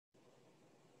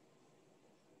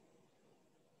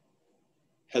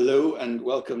Hello and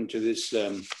welcome to this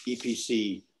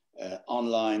EPC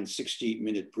online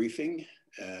 60-minute briefing.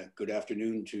 Good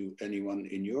afternoon to anyone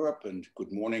in Europe and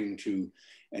good morning to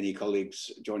any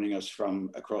colleagues joining us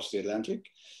from across the Atlantic.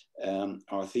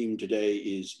 Our theme today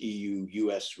is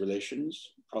EU-US relations,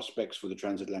 prospects for the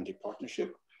transatlantic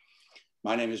partnership.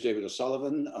 My name is David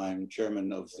O'Sullivan. I'm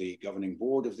chairman of the governing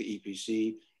board of the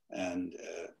EPC and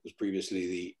was previously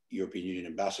the European Union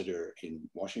ambassador in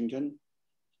Washington.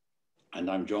 And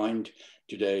I'm joined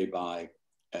today by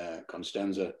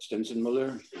Constanze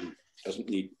Stelzenmüller, who doesn't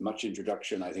need much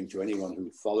introduction, I think, to anyone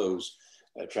who follows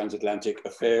transatlantic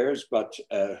affairs, but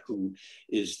who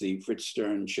is the Fritz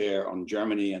Stern Chair on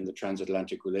Germany and the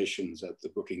Transatlantic Relations at the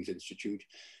Brookings Institute,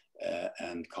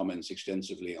 and comments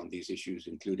extensively on these issues,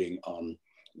 including on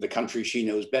the country she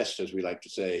knows best, as we like to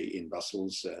say in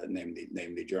Brussels,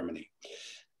 namely Germany.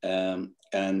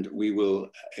 And we will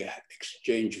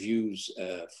exchange views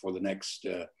for the next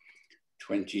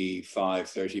 25,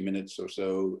 30 minutes or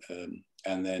so,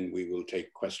 and then we will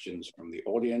take questions from the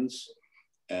audience.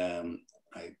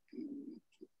 I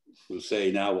will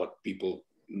say now what people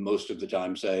most of the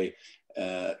time say.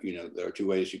 There are two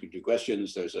ways you can do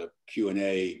questions. There's a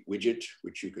Q&A widget,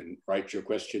 which you can write your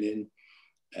question in,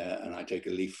 and I take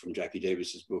a leaf from Jackie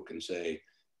Davis's book and say,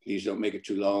 please don't make it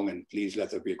too long, and please let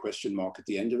there be a question mark at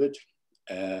the end of it.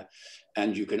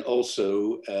 And you can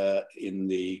also, in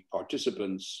the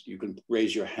participants, you can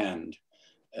raise your hand,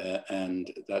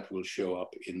 and that will show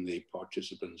up in the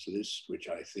participants list, which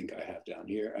I think I have down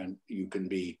here. And you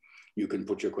can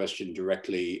put your question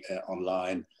directly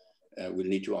online. We'll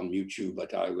need to unmute you,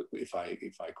 but if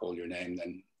I call your name,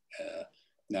 then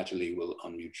Natalie will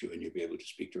unmute you, and you'll be able to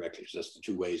speak directly. So that's the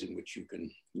two ways in which you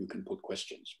can put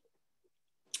questions.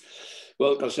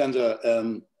 Well,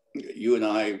 Constanze, you and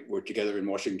I were together in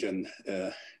Washington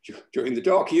during the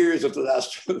dark years of the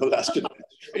last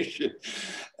administration.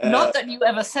 Not that you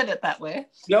ever said it that way.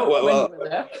 No,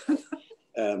 well,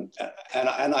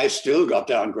 and I still got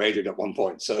downgraded at one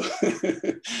point. So,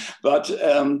 but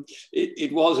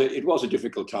it was a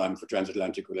difficult time for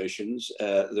transatlantic relations.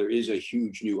 There is a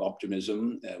huge new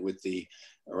optimism with the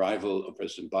arrival of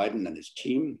President Biden and his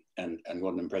team, and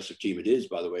what an impressive team it is,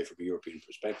 by the way, from a European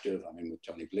perspective. I mean, with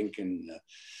Tony Blinken,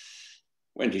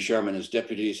 Wendy Sherman as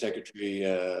Deputy Secretary,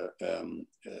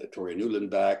 Toria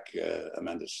Nuland back,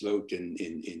 Amanda Sloat in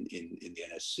the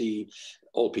NSC,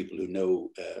 all people who know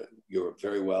Europe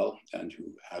very well and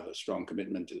who have a strong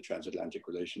commitment to the transatlantic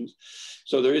relations.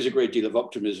 So there is a great deal of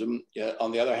optimism.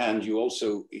 On the other hand, you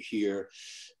also hear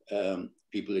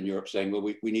people in Europe saying, well,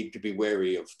 we need to be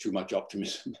wary of too much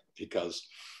optimism because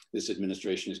this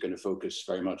administration is going to focus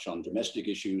very much on domestic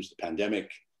issues. The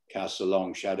pandemic casts a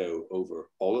long shadow over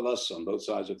all of us on both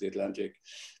sides of the Atlantic,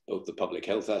 both the public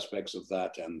health aspects of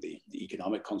that and the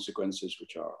economic consequences,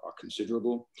 which are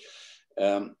considerable.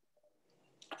 And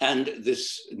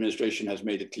this administration has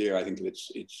made it clear, I think, that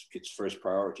its first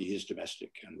priority is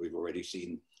domestic. And we've already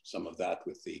seen some of that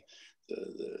with the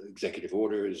executive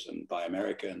orders and Buy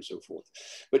America and so forth.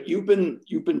 But you've been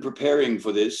preparing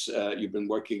for this. You've been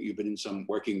in some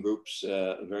working groups.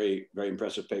 A very, very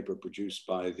impressive paper produced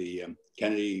by the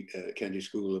Kennedy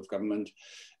School of Government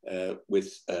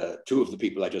with two of the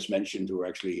people I just mentioned who are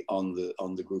actually on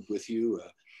the group with you,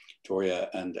 Toria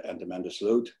and Amanda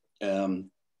Sloat.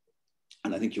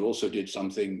 And I think you also did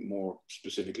something more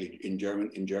specifically in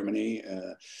Germany,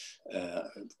 a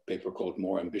paper called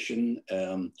More Ambition.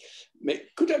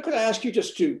 Could I ask you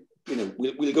just to,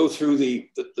 we'll go through the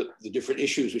different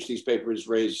issues which these papers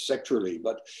raise sectorally,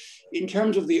 but in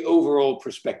terms of the overall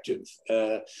perspective,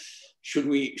 should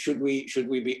we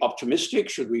be optimistic?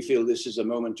 Should we feel this is a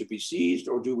moment to be seized,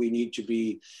 or do we need to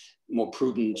be more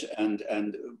prudent and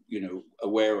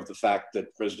aware of the fact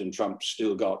that President Trump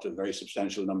still got a very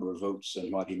substantial number of votes,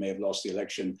 and while he may have lost the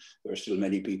election, there are still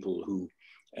many people who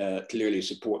clearly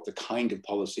support the kind of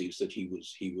policies that he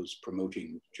was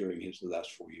promoting during the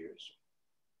last 4 years?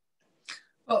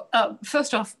 Well,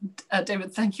 first off,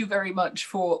 David, thank you very much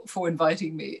for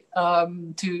inviting me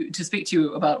to speak to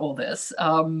you about all this.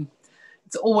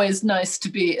 It's always nice to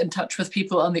be in touch with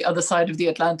people on the other side of the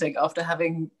Atlantic after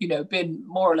having, been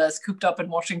more or less cooped up in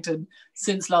Washington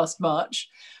since last March.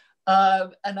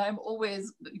 And I'm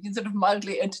always sort of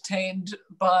mildly entertained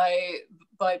by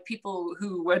people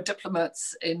who were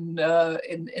diplomats in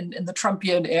the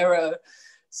Trumpian era,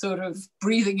 sort of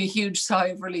breathing a huge sigh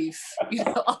of relief,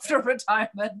 after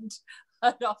retirement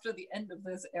and after the end of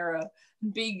this era,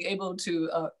 and being able to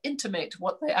intimate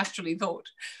what they actually thought.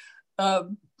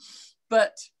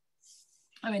 But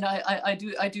I mean,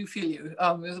 I do feel you.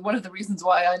 It was one of the reasons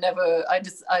why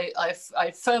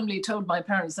I firmly told my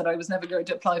parents that I was never going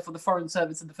to apply for the Foreign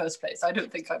Service in the first place. I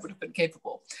don't think I would have been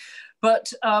capable.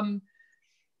 But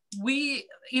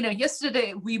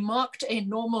yesterday we marked a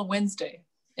normal Wednesday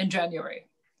in January.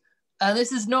 And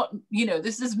this is not,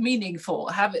 this is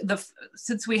meaningful.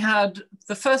 Since we had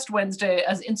the first Wednesday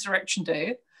as Insurrection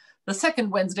Day, the second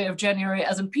Wednesday of January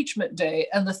as Impeachment Day,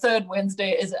 and the third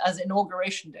Wednesday is as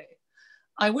Inauguration Day.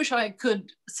 I wish I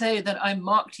could say that I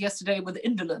marked yesterday with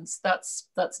indolence. That's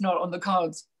not on the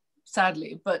cards,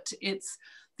 sadly, but it's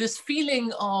this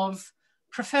feeling of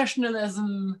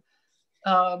professionalism,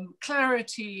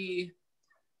 clarity,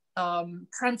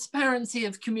 transparency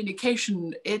of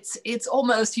communication. It's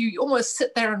almost, you almost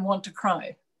sit there and want to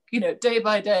cry, day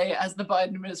by day as the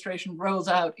Biden administration rolls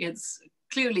out its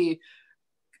clearly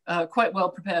quite well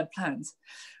prepared plans.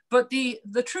 But the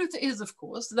truth is, of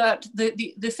course, that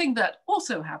the thing that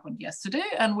also happened yesterday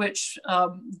and which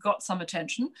got some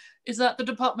attention is that the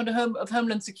Department of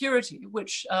Homeland Security,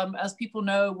 which, as people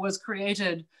know, was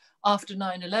created after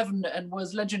 9/11 and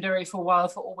was legendary for a while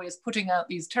for always putting out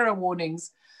these terror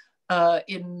warnings I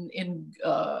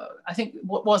think,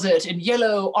 what was it, in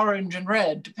yellow, orange, and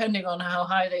red, depending on how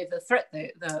high the threat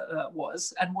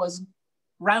was, and was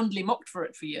roundly mocked for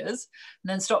it for years,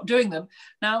 and then stopped doing them.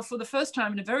 Now, for the first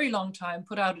time in a very long time,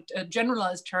 put out a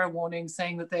generalized terror warning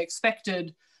saying that they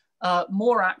expected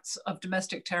more acts of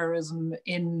domestic terrorism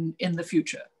in the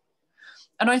future.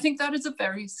 And I think that is a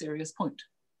very serious point.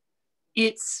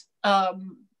 It's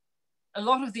a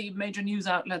lot of the major news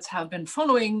outlets have been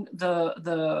following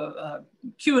the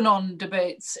QAnon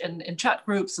debates in chat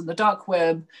groups and the dark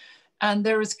web. And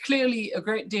there is clearly a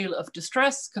great deal of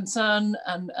distress, concern,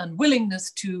 and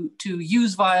willingness to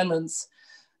use violence.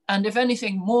 And if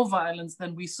anything, more violence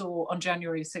than we saw on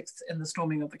January 6th in the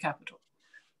storming of the Capitol.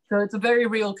 So it's a very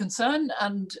real concern.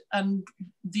 And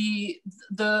the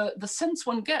sense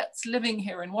one gets living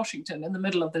here in Washington in the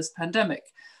middle of this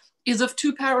pandemic is of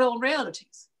two parallel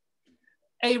realities.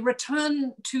 A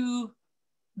return to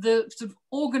the sort of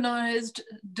organized,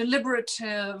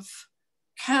 deliberative,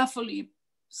 carefully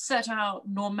set out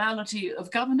normality of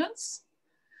governance,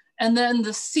 and then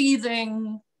the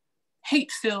seething,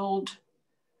 hate-filled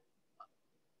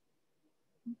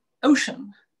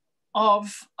ocean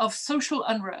of social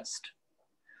unrest,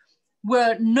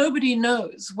 where nobody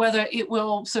knows whether it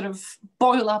will sort of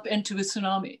boil up into a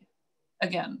tsunami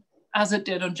again, as it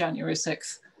did on January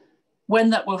 6th, when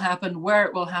that will happen, where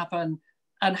it will happen,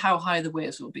 and how high the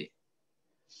waves will be.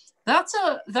 I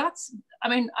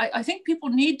think people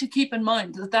need to keep in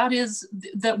mind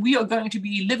that we are going to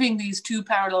be living these two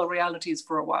parallel realities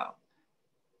for a while.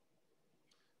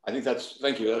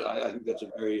 Thank you. I think that's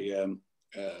a very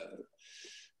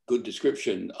good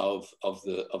description of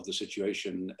the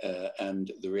situation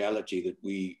and the reality that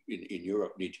we in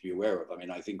Europe need to be aware of. I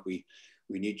mean, I think we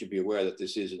need to be aware that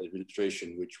this is an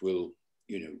administration which will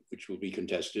be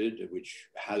contested, which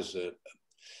has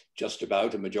just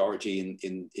about a majority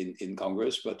in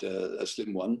Congress, but a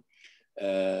slim one,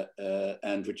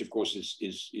 and which of course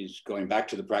is going back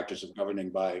to the practice of governing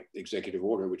by executive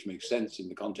order, which makes sense in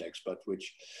the context, but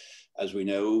which, as we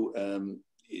know,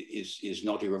 is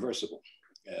not irreversible.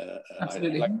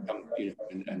 Absolutely.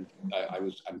 I'm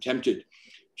tempted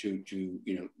to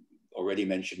already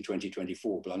mention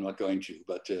 2024, but I'm not going to.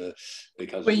 But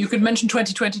because you could mention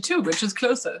 2022, which is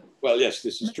closer. Well, yes,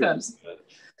 this is true.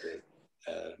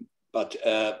 But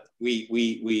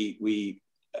we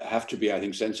have to be, I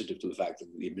think, sensitive to the fact that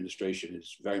the administration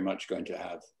is very much going to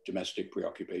have domestic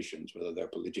preoccupations, whether they're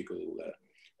political,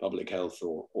 public health,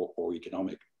 or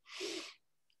economic.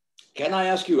 Can I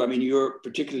ask you, I mean, you're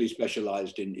particularly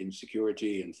specialized in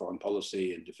security and foreign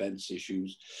policy and defense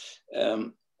issues.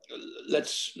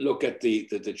 Let's look at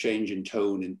the change in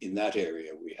tone in that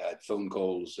area. We had phone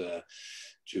calls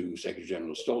to Secretary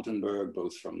General Stoltenberg,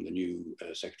 both from the new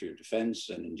Secretary of Defense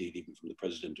and indeed even from the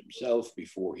President himself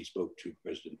before he spoke to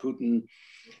President Putin.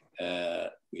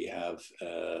 We have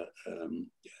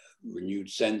renewed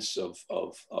sense of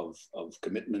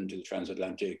commitment to the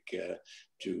transatlantic,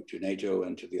 to NATO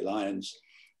and to the alliance.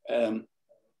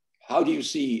 How do you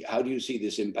see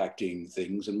this impacting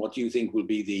things, and what do you think will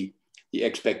be the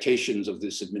expectations of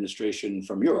this administration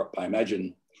from Europe? I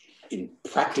imagine in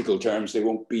practical terms, they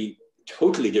won't be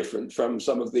totally different from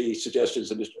some of the suggestions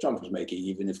that Mr. Trump was making,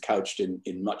 even if couched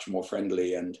in much more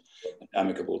friendly and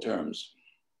amicable terms.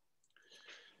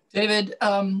 David,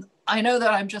 I know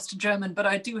that I'm just a German, but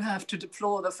I do have to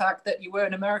deplore the fact that you were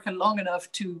in America long enough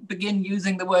to begin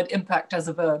using the word impact as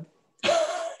a verb.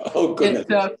 Oh, goodness.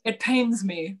 It pains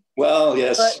me. Well,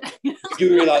 yes, but, you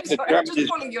do realize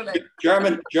that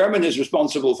German is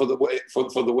responsible for the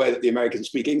way that the Americans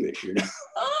speak English, you know.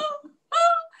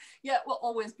 Yeah, we'll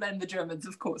always blame the Germans,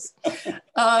 of course.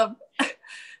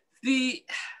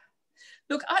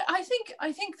 Look, I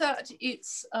think that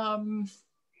it's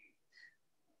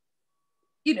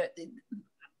you know,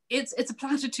 it's a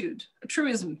platitude, a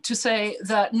truism to say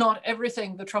that not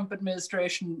everything the Trump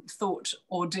administration thought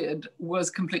or did was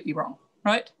completely wrong,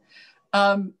 right?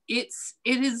 It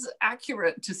is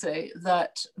accurate to say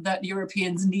that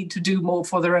Europeans need to do more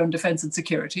for their own defense and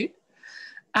security.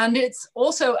 And it's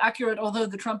also accurate, although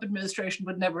the Trump administration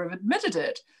would never have admitted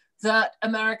it, that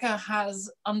America has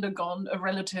undergone a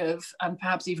relative and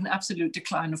perhaps even absolute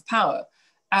decline of power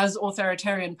as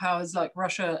authoritarian powers like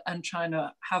Russia and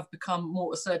China have become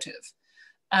more assertive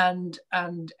and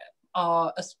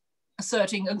are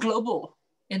asserting a global,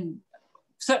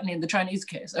 certainly in the Chinese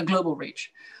case, a global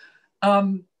reach.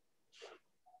 And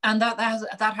that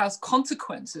has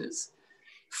consequences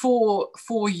for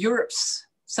Europe's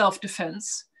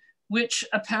self-defense, which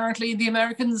apparently the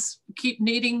Americans keep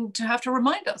needing to have to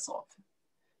remind us of.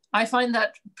 I find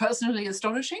that personally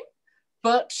astonishing,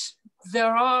 but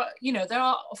there are,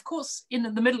 of course, in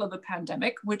the middle of a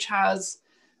pandemic, which has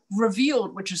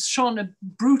shone a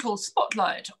brutal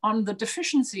spotlight on the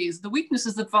deficiencies, the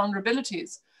weaknesses, the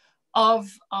vulnerabilities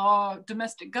of our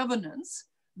domestic governance,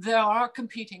 there are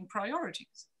competing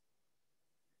priorities.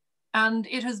 And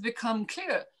it has become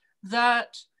clear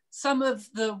that some of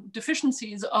the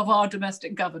deficiencies of our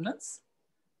domestic governance,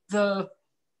 the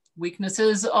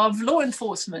weaknesses of law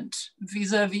enforcement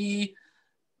vis-a-vis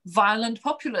violent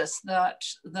populists that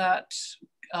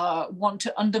want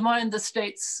to undermine the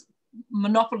state's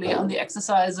monopoly on the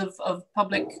exercise of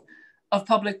public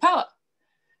power.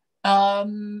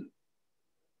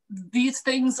 These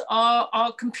things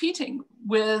are competing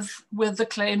with the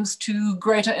claims to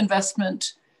greater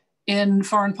investment in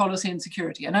foreign policy and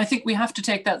security. And I think we have to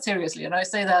take that seriously. And I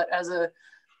say that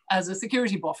as a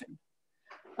security boffin.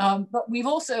 But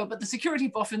the security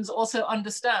boffins also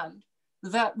understand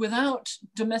that without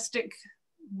domestic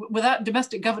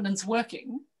governance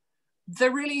working,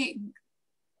 there really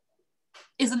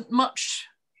isn't much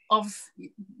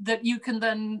that you can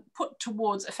then put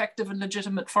towards effective and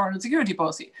legitimate foreign and security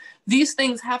policy. These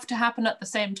things have to happen at the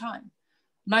same time.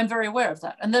 And I'm very aware of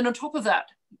that. And then on top of that,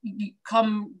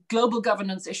 come global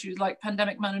governance issues like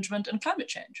pandemic management and climate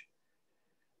change.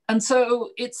 And so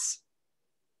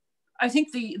I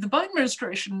think the Biden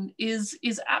administration is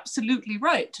absolutely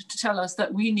right to tell us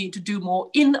that we need to do more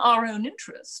in our own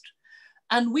interest.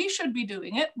 And we should be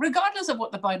doing it regardless of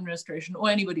what the Biden administration or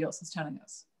anybody else is telling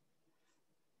us.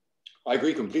 I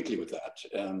agree completely with that.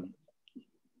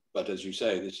 But as you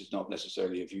say, this is not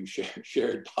necessarily a view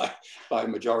shared by a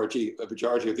majority of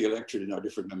the electorate in our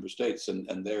different member states,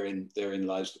 and therein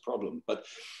lies the problem. But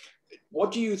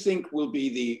what do you think will be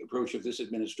the approach of this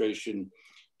administration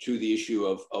to the issue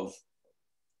of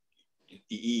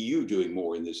the EU doing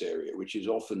more in this area, which is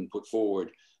often put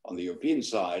forward on the European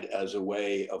side as a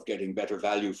way of getting better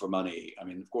value for money? I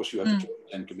mean, of course, you have the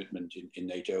 2% commitment in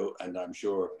NATO, and I'm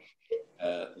sure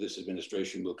this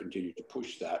administration will continue to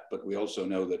push that. But we also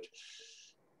know that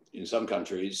in some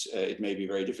countries, it may be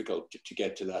very difficult to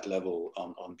get to that level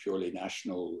on purely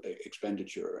national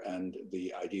expenditure. And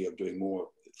the idea of doing more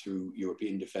through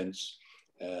European defense,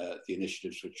 the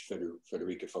initiatives which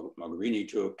Federica Mogherini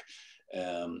took,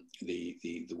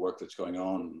 the work that's going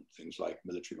on, things like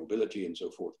military mobility and so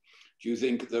forth. Do you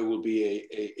think there will be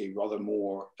a rather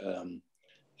more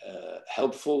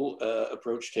helpful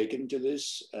approach taken to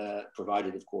this,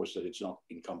 provided, of course, that it's not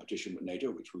in competition with NATO,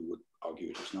 which we would argue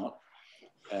it is not?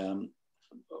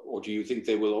 Or do you think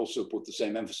they will also put the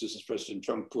same emphasis as President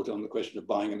Trump put on the question of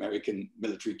buying American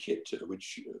military kit,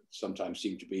 which sometimes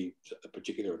seemed to be a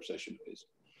particular obsession of his?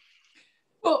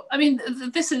 Well, I mean,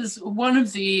 this is one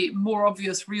of the more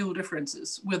obvious real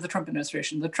differences with the Trump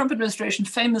administration. The Trump administration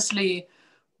famously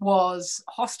was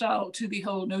hostile to the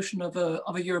whole notion of a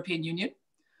European Union,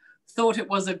 thought it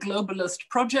was a globalist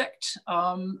project,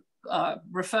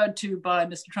 referred to by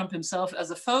Mr. Trump himself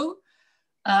as a foe,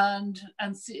 and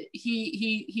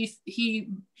he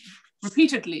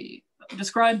repeatedly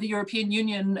described the European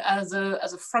Union as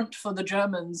a front for the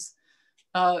Germans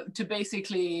to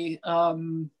basically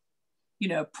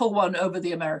pull one over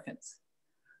the Americans.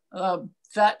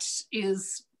 That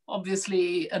is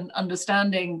obviously an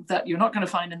understanding that you're not going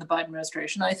to find in the Biden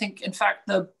administration. I think, in fact,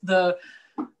 the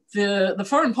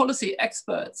foreign policy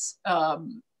experts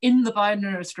in the Biden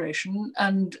administration,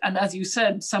 and as you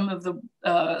said, some of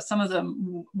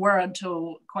them were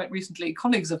until quite recently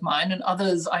colleagues of mine, and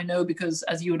others I know because,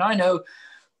 as you and I know,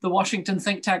 the Washington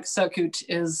think tank circuit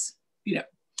is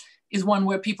one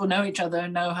where people know each other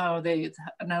and know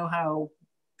how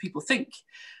people think.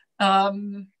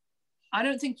 I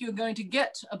don't think you're going to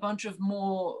get a bunch of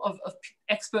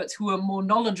experts who are more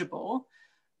knowledgeable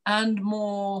and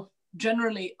more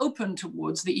generally open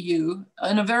towards the EU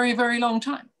in a very, very long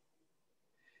time.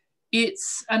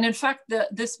 And in fact,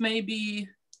 that this may be,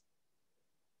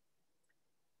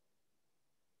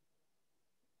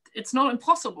 it's not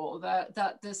impossible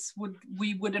that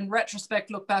we would in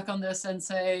retrospect look back on this and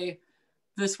say,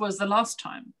 this was the last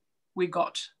time we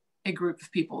got a group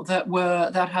of people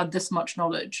that had this much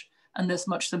knowledge and this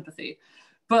much sympathy.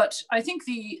 But I think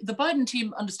the Biden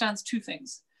team understands two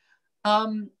things.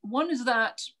 One is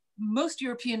that most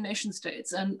European nation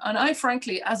states, and I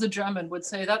frankly, as a German, would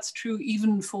say that's true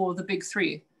even for the big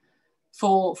three,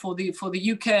 for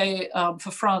the UK,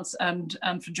 for France, and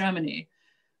for Germany,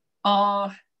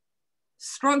 are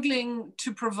struggling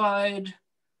to provide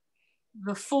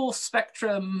the full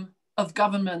spectrum of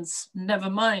government's, never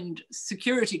mind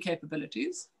security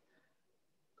capabilities,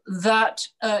 that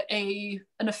an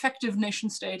effective nation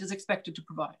state is expected to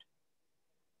provide,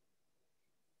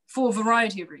 for a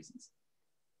variety of reasons.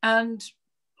 And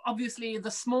obviously, the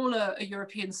smaller a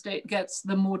European state gets,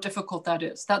 the more difficult that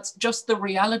is. That's just the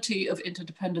reality of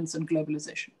interdependence and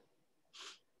globalization.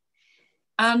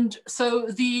 And so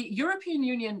the European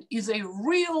Union is a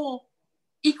real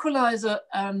equalizer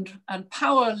and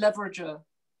power leverager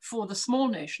for the small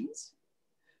nations,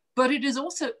 but it is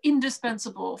also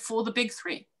indispensable for the big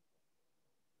three.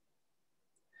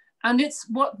 And it's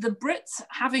what the Brits,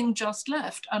 having just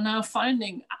left, are now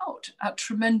finding out at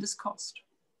tremendous cost,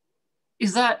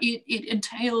 is that it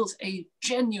entails a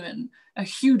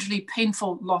hugely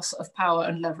painful loss of power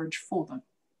and leverage for them.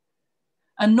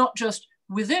 And not just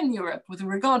within Europe with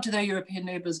regard to their European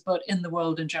neighbors, but in the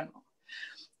world in general.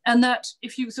 And that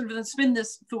if you sort of spin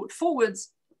this thought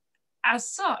forwards, as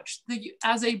such,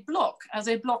 as a block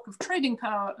of trading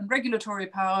power and regulatory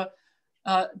power,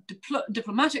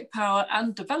 diplomatic power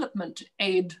and development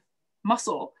aid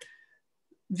muscle,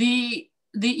 the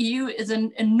EU is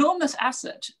an enormous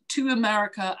asset to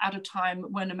America at a time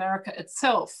when America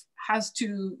itself has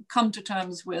to come to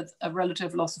terms with a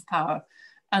relative loss of power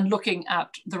and looking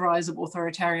at the rise of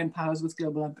authoritarian powers with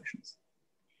global ambitions.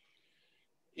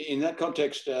 In that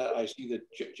context, I see that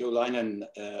Joe Leinen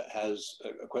has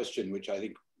a question which I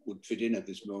think would fit in at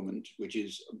this moment, which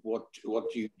is what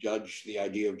do you judge the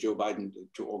idea of Joe Biden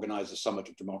to organize a summit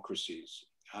of democracies?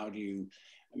 How do you,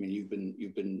 I mean, you've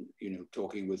been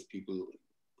talking with people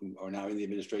who are now in the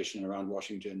administration around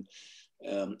Washington.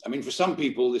 I mean, for some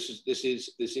people, this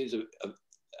is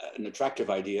an attractive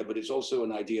idea, but it's also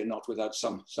an idea not without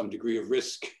some degree of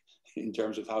risk in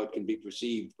terms of how it can be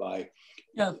perceived by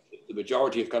the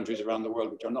majority of countries around the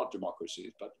world which are not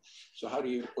democracies. But so what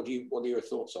are your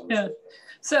thoughts on that?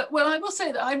 So, well, I will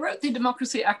say that I wrote the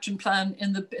Democracy Action Plan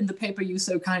in the paper you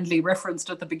so kindly referenced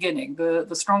at the beginning, the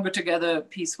Stronger Together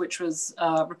piece, which was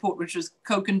a report which was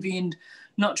co-convened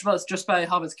not just by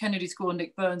Harvard's Kennedy School and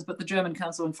Nick Burns, but the German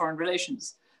Council on Foreign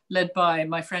Relations, led by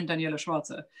my friend Daniela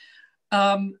Schwarzer.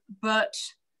 But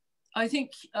I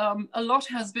think a lot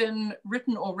has been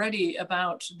written already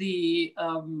about the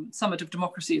Summit of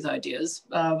Democracies ideas,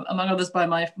 among others by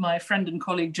my friend and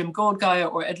colleague Jim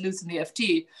Goldgeier or Ed Luce in the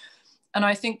FT. And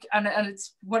I think, and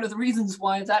it's one of the reasons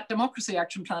why that Democracy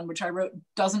Action Plan, which I wrote,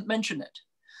 doesn't mention it.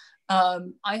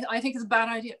 I think it's a bad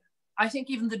idea. I think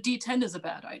even the D10 is a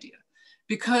bad idea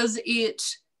because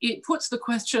it puts the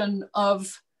question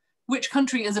of which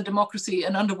country is a democracy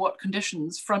and under what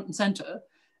conditions front and center.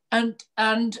 And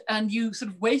you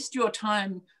sort of waste your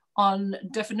time on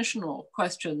definitional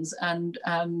questions and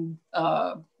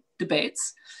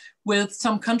debates with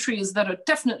some countries that are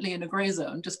definitely in a gray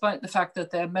zone, despite the fact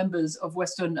that they're members of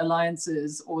Western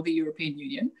alliances or the European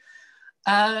Union,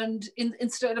 and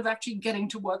instead of actually getting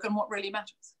to work on what really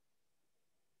matters.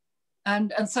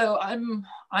 And so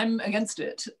I'm against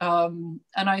it, and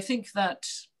I think that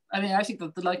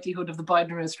the likelihood of the Biden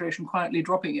administration quietly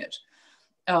dropping it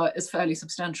is fairly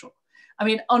substantial. I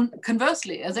mean,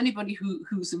 conversely, as anybody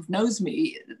who sort of knows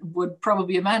me would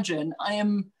probably imagine, I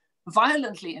am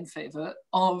violently in favor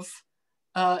of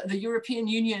the European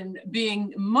Union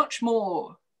being much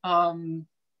more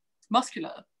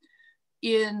muscular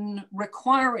in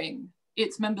requiring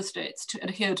its member states to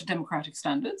adhere to democratic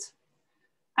standards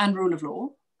and rule of law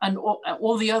and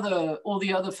all the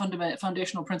other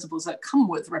foundational principles that come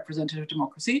with representative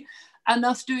democracy, and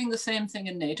thus doing the same thing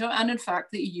in NATO, and in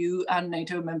fact the EU and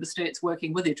NATO member states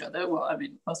working with each other. Well, I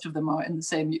mean, most of them are in the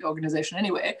same organization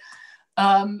anyway,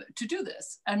 to do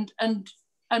this, and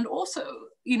also,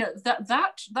 you know,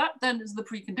 that then is the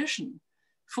precondition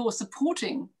for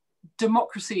supporting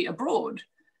democracy abroad,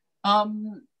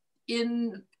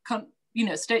 in, you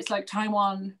know, states like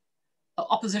Taiwan,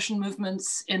 opposition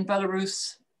movements in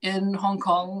Belarus, in Hong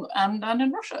Kong, and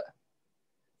in Russia.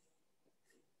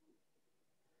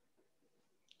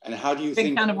 And how do you think?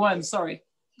 Big can of worms, sorry.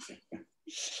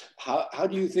 How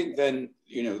do you think then,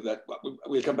 you know, that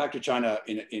we'll come back to China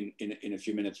in a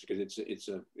few minutes, because it's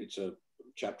a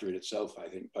chapter in itself, I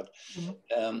think. But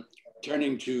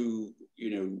turning to, you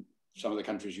know, some of the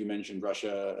countries you mentioned,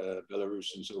 Russia,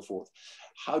 Belarus, and so forth,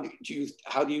 how do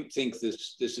you think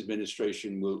this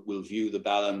administration will view the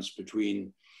balance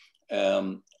between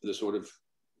the sort of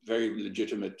very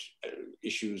legitimate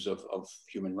issues of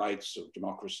human rights, of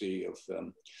democracy, of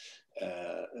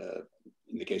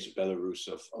in the case of Belarus,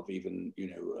 of even, you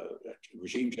know,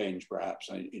 regime change perhaps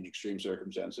in extreme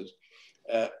circumstances,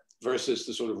 versus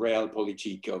the sort of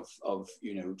realpolitik of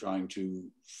you know, trying to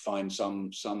find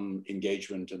some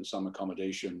engagement and some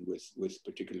accommodation with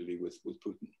particularly with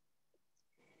Putin?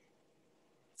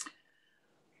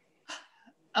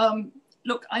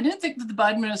 Look, I don't think that the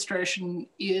Biden administration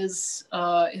is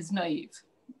naive.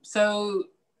 So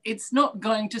it's not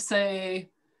going to say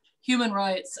human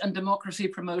rights and democracy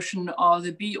promotion are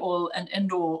the be all and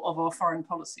end all of our foreign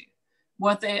policy.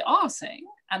 What they are saying,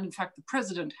 and in fact the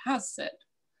president has said,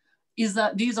 is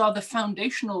that these are the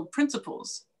foundational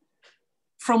principles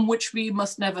from which we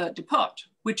must never depart,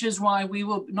 which is why we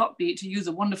will not be, to use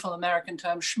a wonderful American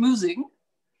term, schmoozing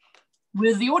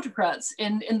with the autocrats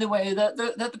in the way that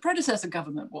the predecessor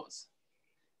government was,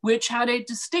 which had a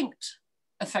distinct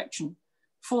affection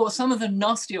for some of the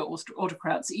nastier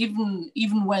autocrats,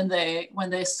 even when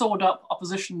they sawed up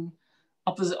opposition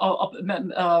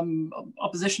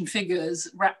figures,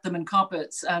 wrapped them in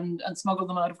carpets, and smuggled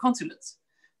them out of consulates,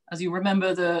 as you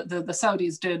remember the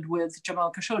Saudis did with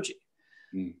Jamal Khashoggi.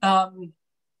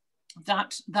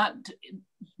 That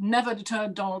never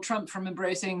deterred Donald Trump from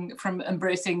embracing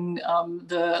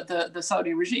the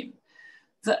Saudi regime.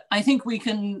 I think we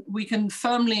can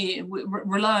firmly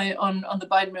rely on the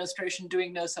Biden administration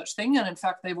doing no such thing, and in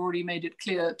fact they've already made it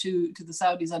clear to the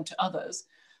Saudis and to others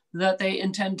that they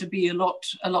intend to be a lot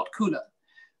cooler.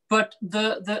 But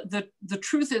the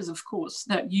truth is, of course,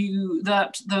 that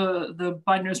the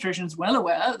Biden administration is well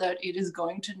aware that it is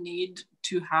going to need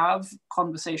to have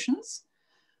conversations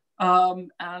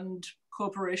and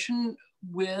cooperation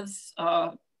with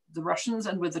the Russians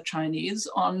and with the Chinese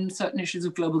on certain issues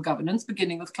of global governance,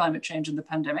 beginning with climate change and the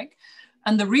pandemic.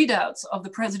 And the readouts of the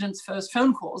president's first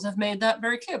phone calls have made that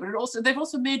very clear. But they've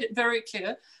also made it very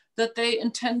clear that they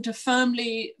intend to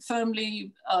firmly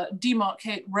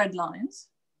demarcate red lines,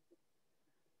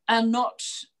 and not,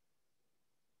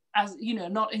 as you know,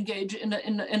 not engage in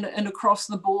across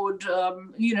the board,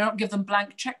 you know, not give them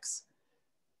blank checks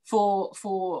for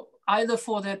either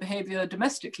for their behavior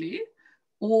domestically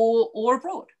or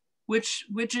abroad, which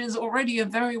is already a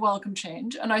very welcome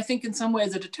change, and I think in some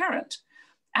ways a deterrent,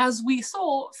 as we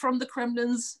saw from the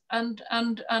Kremlin's and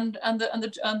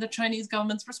the Chinese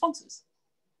government's responses,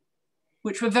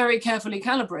 which were very carefully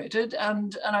calibrated,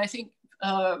 and I think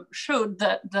showed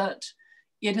that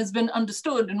it has been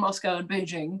understood in Moscow and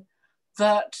Beijing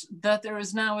that there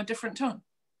is now a different tone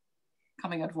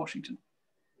coming out of Washington.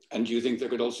 And do you think there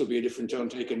could also be a different tone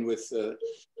taken with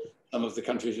some of the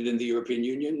countries within the European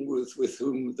Union with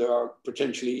whom there are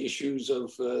potentially issues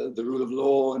of the rule of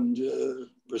law and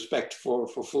respect for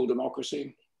full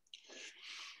democracy?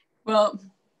 Well,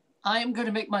 I am going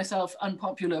to make myself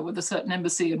unpopular with a certain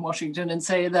embassy in Washington and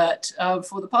say that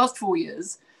for the past 4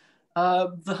 years,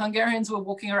 the Hungarians were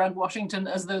walking around Washington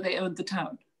as though they owned the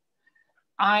town.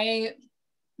 I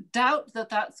doubt that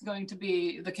that's going to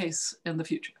be the case in the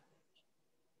future.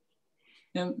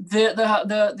 You know,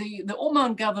 the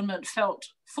Oman government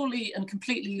felt fully and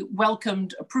completely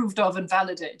welcomed, approved of, and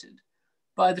validated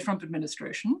by the Trump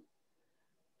administration.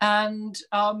 And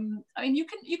I mean,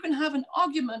 you can have an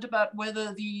argument about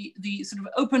whether the sort of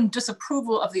open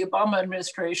disapproval of the Obama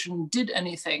administration did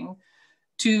anything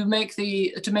to make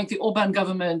the Orban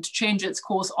government change its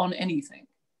course on anything.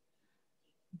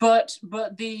 But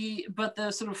the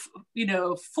sort of, you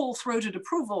know, full-throated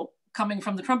approval coming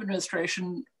from the Trump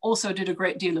administration also did a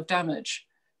great deal of damage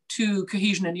to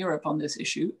cohesion in Europe on this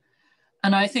issue.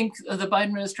 And I think the Biden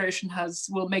administration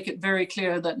will make it very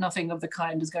clear that nothing of the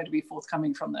kind is going to be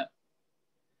forthcoming from them,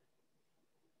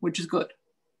 which is good.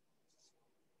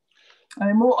 I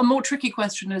mean, a more tricky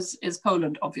question is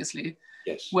Poland, obviously.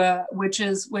 Yes. Which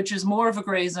is more of a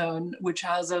gray zone, which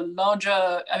has a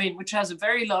larger, which has a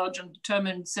very large and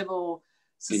determined civil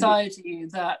society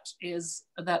that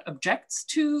objects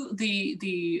to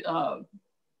the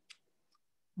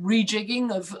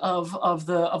rejigging of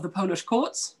the Polish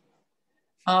courts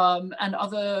and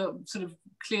other sort of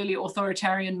clearly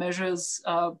authoritarian measures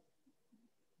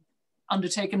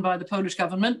undertaken by the Polish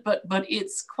government, but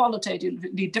it's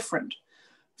qualitatively different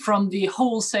from the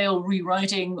wholesale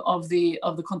rewriting of the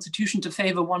constitution to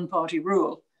favor one-party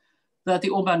rule that the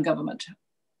Orban government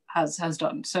has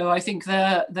done. So I think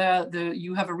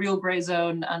you have a real gray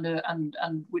zone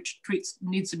and which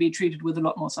needs to be treated with a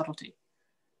lot more subtlety.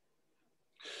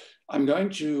 I'm going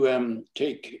to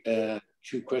take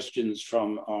 2 questions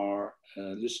from our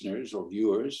listeners or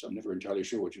viewers. I'm never entirely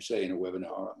sure what you say in a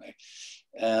webinar.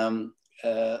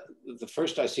 The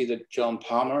first, I see that John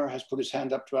Palmer has put his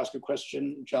hand up to ask a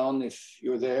question. John, if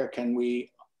you're there, can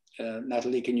we,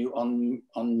 Natalie, can you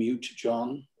unmute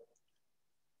John?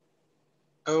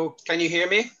 Oh, can you hear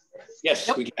me? Yes,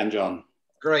 yep. We can, John.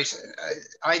 Great.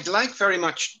 I'd like very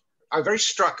much, I'm very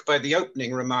struck by the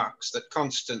opening remarks that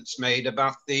Constanze made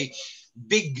about the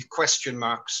big question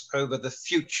marks over the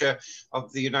future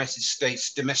of the United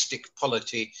States domestic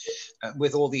polity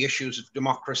with all the issues of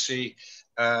democracy,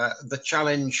 the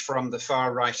challenge from the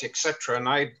far right, etc. And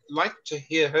I'd like to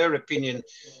hear her opinion,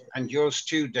 and yours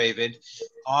too, David,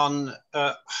 on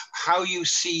how you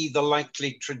see the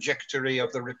likely trajectory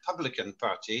of the Republican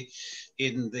Party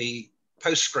in the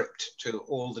postscript to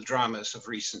all the dramas of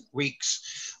recent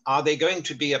weeks. Are they going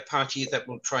to be a party that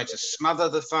will try to smother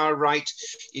the far right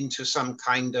into some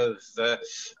kind of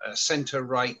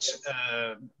center-right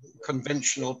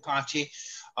conventional party?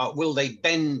 Will they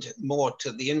bend more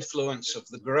to the influence of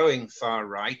the growing far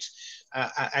right?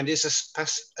 And is a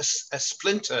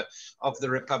splinter of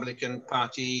the Republican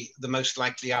Party the most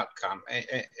likely outcome?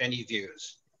 Any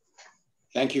views?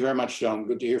 Thank you very much, John.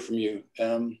 Good to hear from you.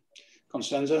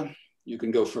 Constanze, you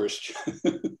can go first.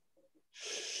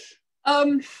 I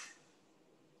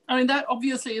mean, that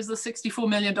obviously is the $64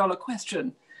 million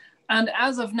question. And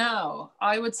as of now,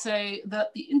 I would say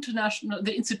that the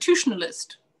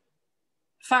institutionalist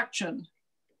faction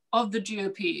of the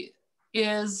GOP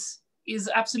is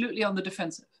absolutely on the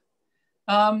defensive.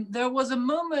 There was a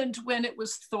moment when it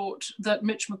was thought that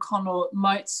Mitch McConnell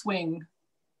might swing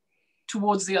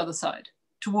towards the other side,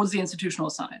 towards the institutional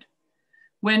side,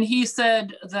 when he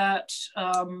said that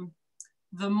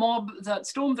the mob that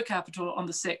stormed the Capitol on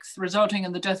the 6th, resulting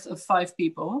in the death of 5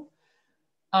 people,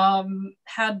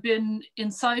 had been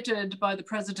incited by the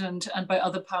president and by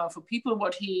other powerful people.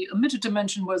 What he omitted to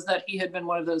mention was that he had been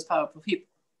one of those powerful people.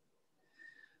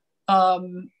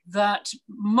 That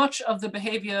much of the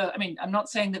behavior, I mean, I'm not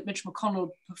saying that Mitch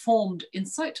McConnell performed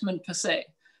incitement per se,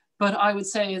 but I would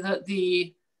say that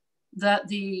the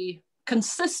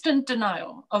consistent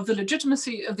denial of the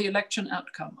legitimacy of the election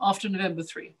outcome after November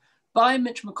 3 by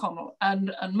Mitch McConnell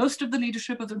and most of the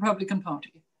leadership of the Republican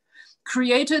Party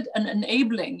created an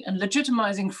enabling and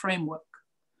legitimizing framework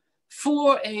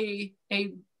for a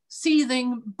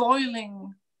seething,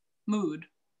 boiling mood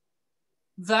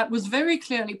that was very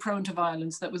clearly prone to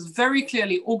violence, that was very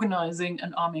clearly organizing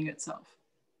and arming itself.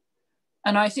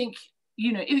 And I think,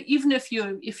 you know, even if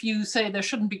you say there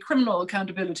shouldn't be criminal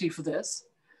accountability for this,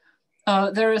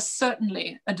 there is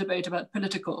certainly a debate about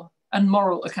political and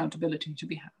moral accountability to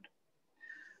be had.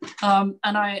 And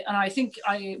I think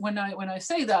when I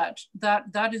say that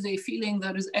is a feeling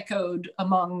that is echoed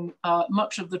among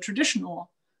much of the traditional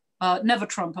never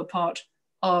Trumper part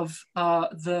of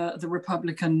the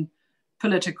Republican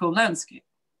political landscape.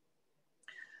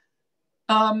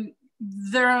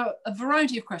 There are a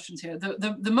variety of questions here.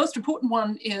 The most important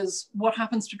one is what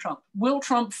happens to Trump? Will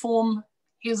Trump form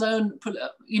his own,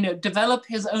 develop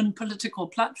his own political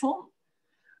platform?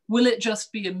 Will it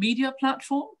just be a media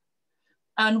platform?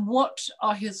 And what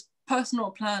are his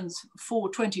personal plans for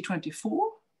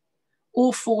 2024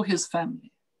 or for his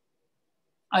family?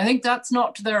 I think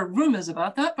there are rumors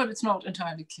about that, but it's not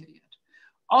entirely clear yet.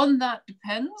 On that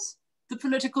depends the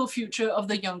political future of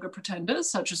the younger pretenders,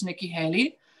 such as Nikki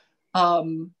Haley,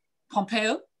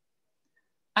 Pompeo,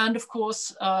 and of course,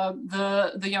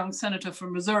 the young senator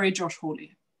from Missouri, Josh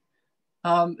Hawley,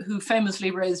 who famously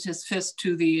raised his fist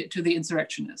to the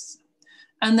insurrectionists.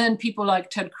 And then people like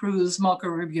Ted Cruz, Marco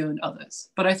Rubio, and others.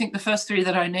 But I think the first 3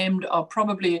 that I named are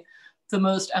probably the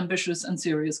most ambitious and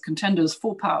serious contenders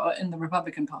for power in the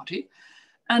Republican Party,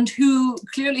 and who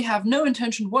clearly have no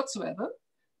intention whatsoever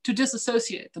to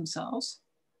disassociate themselves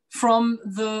from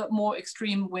the more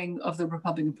extreme wing of the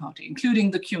Republican Party, including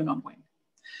the QAnon wing.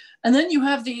 And then you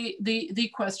have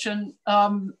the question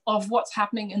of what's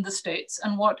happening in the states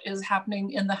and what is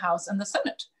happening in the House and the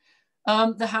Senate.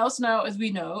 The House now, as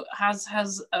we know, has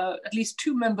at least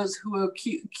 2 members who are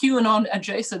QAnon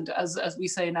adjacent, as we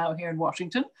say now here in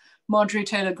Washington, Marjorie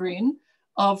Taylor Greene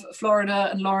of Florida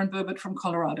and Lauren Boebert from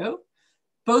Colorado,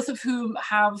 both of whom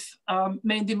have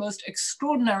made the most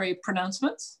extraordinary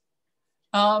pronouncements.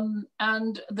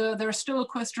 And there's still a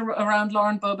question around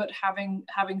Lauren Boebert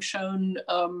having shown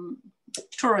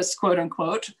tourists, quote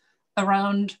unquote,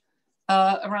 around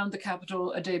the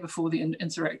Capitol a day before the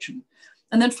insurrection.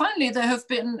 And then finally, there have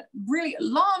been really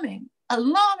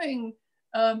alarming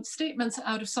statements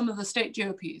out of some of the state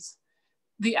GOPs.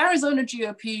 The Arizona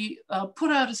GOP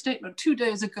put out a statement 2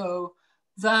 days ago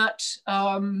that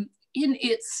in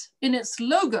its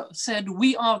logo said,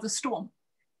 "We are the storm,"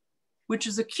 which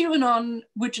is a QAnon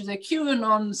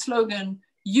slogan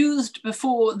used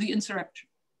before the insurrection.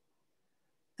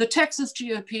 The Texas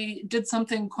GOP did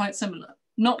something quite similar,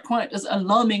 not quite as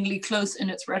alarmingly close in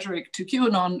its rhetoric to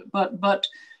QAnon, but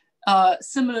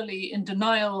similarly in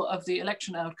denial of the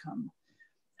election outcome.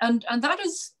 And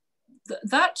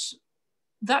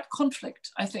that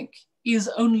conflict, I think, is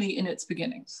only in its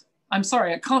beginnings. I'm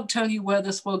sorry, I can't tell you where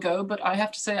this will go, but I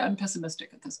have to say I'm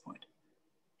pessimistic at this point.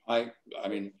 I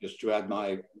mean, just to add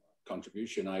my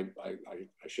contribution, I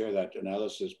share that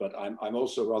analysis, but I'm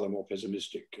also rather more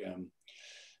pessimistic.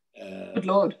 Good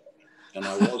Lord. And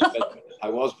I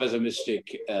was pessimistic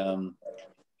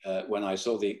when I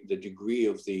saw the degree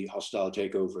of the hostile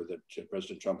takeover that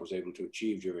President Trump was able to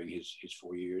achieve during his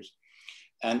 4 years.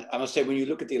 And I must say, when you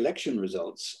look at the election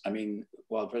results, I mean,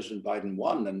 while President Biden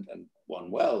won and won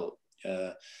well,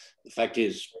 the fact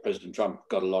is President Trump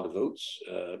got a lot of votes,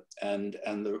 and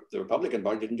the Republican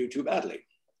Party didn't do too badly.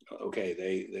 Okay,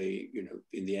 they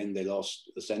in the end they lost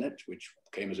the Senate, which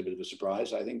came as a bit of a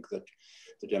surprise. I think that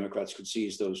the Democrats could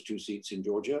seize those 2 seats in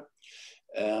Georgia.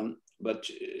 But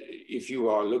if you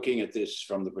are looking at this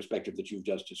from the perspective that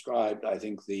you've just described, I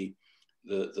think the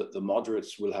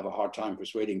moderates will have a hard time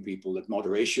persuading people that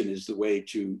moderation is the way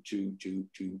to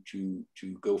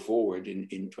go forward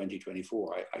in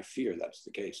 2024. I fear that's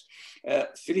the case.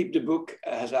 Philippe de Buc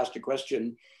has asked a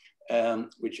question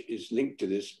which is linked to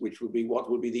this, which would be, what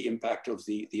will be the impact of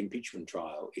the impeachment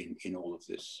trial in all of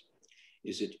this?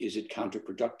 Is it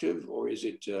counterproductive, or is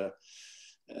it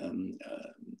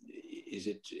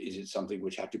something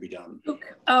which had to be done?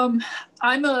 Look, I'm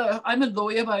a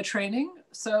lawyer by training,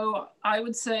 so I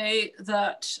would say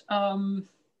that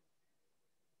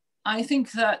I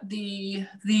think that the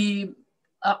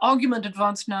argument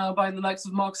advanced now by the likes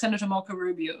of Senator Marco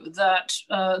Rubio that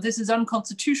this is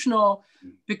unconstitutional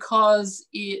because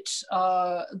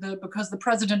because the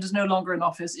president is no longer in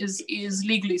office is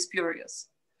legally spurious.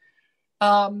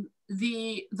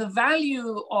 The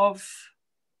value of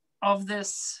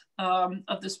this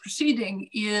proceeding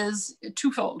is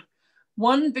twofold.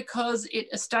 One, because it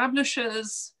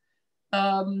establishes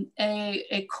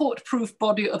a court-proof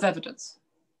body of evidence.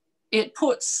 It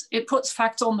puts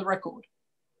facts on the record,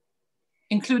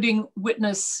 including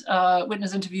witness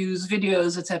interviews,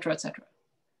 videos, et cetera,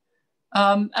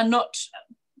 and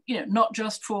not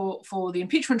just for the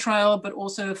impeachment trial, but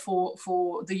also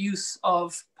for the use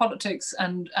of politics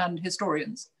and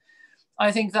historians.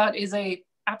 I think that is a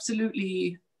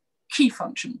absolutely key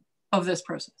function of this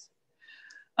process.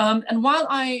 And while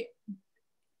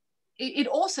it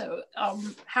also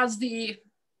has the,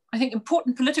 I think,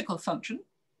 important political function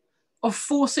of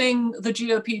forcing the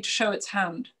GOP to show its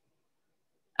hand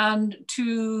and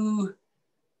to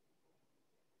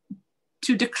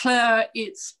declare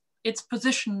its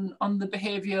position on the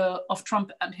behavior of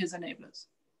Trump and his enablers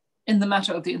in the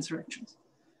matter of the insurrections.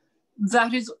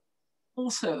 That is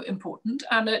also important,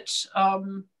 and it,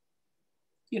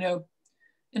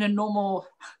 in a normal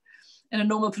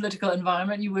political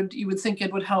environment, you would think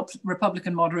it would help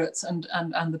Republican moderates and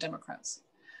the Democrats.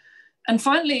 And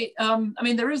finally, I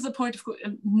mean, there is the point of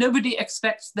nobody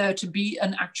expects there to be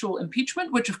an actual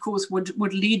impeachment, which of course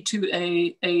would lead to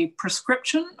a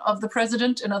prescription of the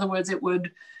president. In other words, it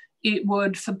would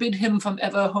forbid him from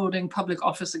ever holding public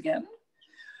office again.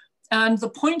 And the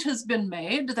point has been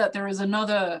made that there is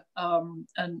another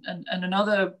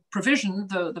another provision,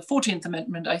 the 14th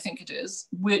Amendment, I think it is,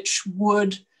 which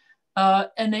would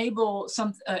enable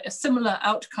a similar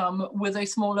outcome with a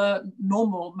smaller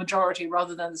normal majority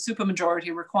rather than the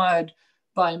supermajority required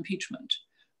by impeachment.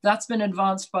 That's been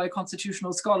advanced by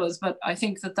constitutional scholars, but I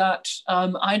think that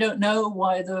I don't know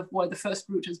why the first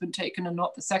route has been taken and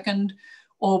not the second,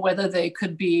 or whether they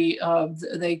could be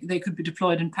they could be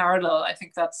deployed in parallel. I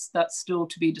think that's still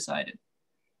to be decided.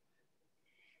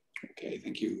 Okay,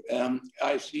 thank you.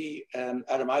 I see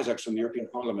Adam Isaacs from the European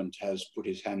Parliament has put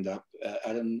his hand up.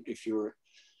 Adam, if you're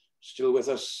still with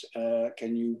us,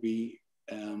 can you be,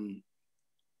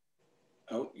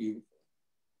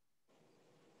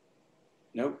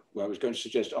 no, well, I was going to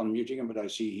suggest unmuting him, but I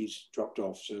see he's dropped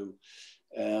off. So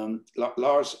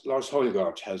Lars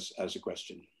Højgaard has a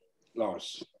question.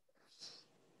 Lars.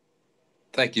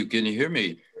 Thank you. Can you hear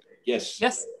me? Yes.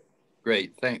 Yes.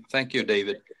 Great. Thank you,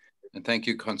 David. And thank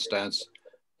you, Constanze.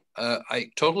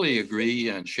 I totally agree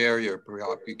and share your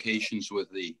preoccupations with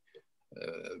the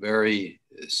very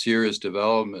serious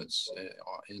developments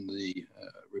in the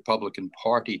Republican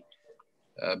Party.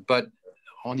 But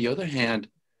on the other hand,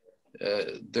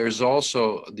 there's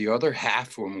also the other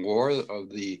half or more of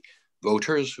the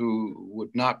voters who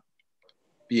would not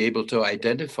be able to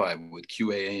identify with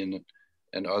QAnon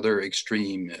and other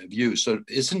extreme views. So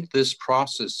isn't this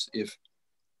process, if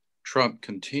Trump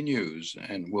continues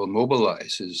and will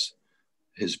mobilize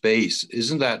his base,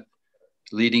 isn't that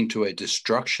leading to a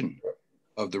destruction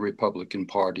of the Republican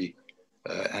Party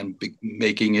and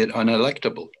making it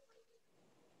unelectable?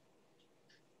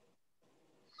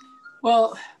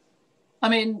 Well, I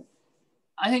mean,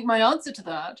 I think my answer to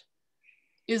that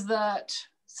is that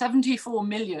 74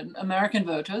 million American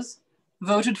voters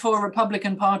voted for a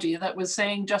Republican Party that was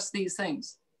saying just these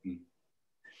things.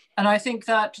 And I think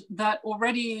that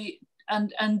already,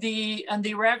 and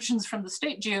the reactions from the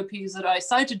state GOPs that I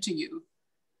cited to you,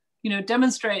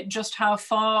 demonstrate just how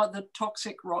far the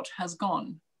toxic rot has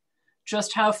gone,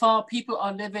 just how far people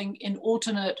are living in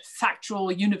alternate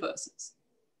factual universes.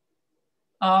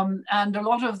 And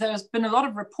there's been a lot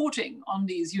of reporting on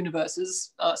these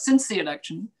universes since the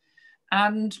election.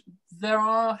 And there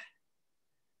are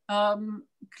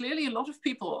clearly a lot of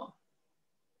people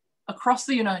across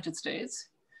the United States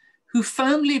who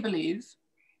firmly believe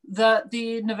that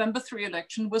the November 3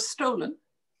 election was stolen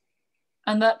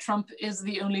and that Trump is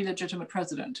the only legitimate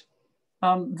president.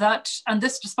 And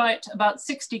this despite about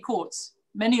 60 courts,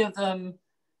 many of them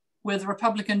with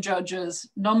Republican judges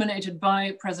nominated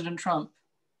by President Trump,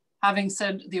 having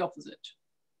said the opposite.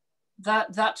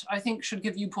 That I think should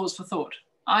give you pause for thought.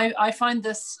 I find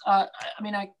this,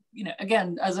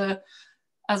 again, as a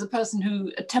person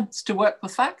who attempts to work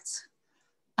with facts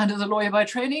and as a lawyer by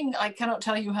training, I cannot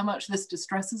tell you how much this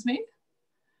distresses me.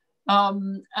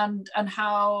 And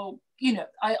how,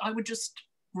 I would just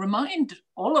remind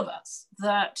all of us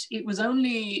that it was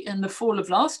only in the fall of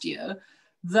last year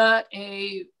that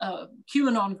a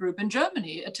QAnon group in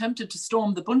Germany attempted to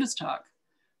storm the Bundestag.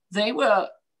 They were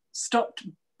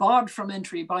barred from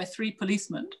entry by 3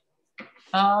 policemen.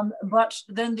 But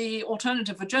then the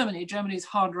Alternative for Germany, Germany's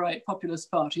hard right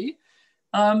populist party,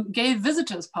 gave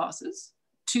visitors passes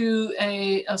to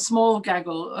a small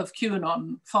gaggle of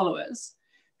QAnon followers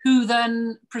who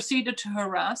then proceeded to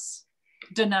harass,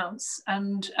 denounce,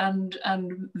 and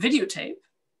videotape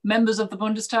members of the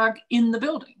Bundestag in the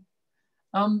building.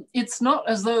 It's not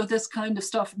as though this kind of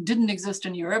stuff didn't exist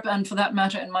in Europe, and for that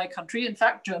matter in my country. In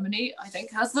fact, Germany, I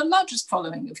think, has the largest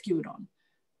following of QAnon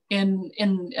in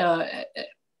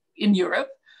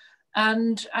Europe,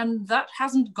 and that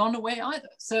hasn't gone away either.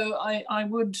 So I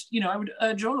would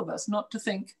urge all of us not to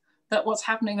think that what's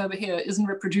happening over here isn't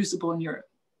reproducible in Europe.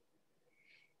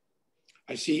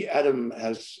 I see Adam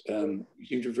has you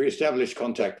seem to have reestablished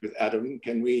contact with Adam.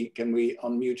 Can we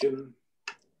unmute him?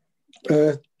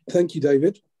 Thank you,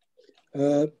 David.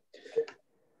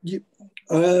 We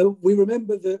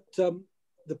remember that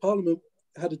the Parliament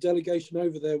had a delegation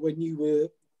over there when you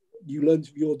learned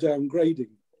of your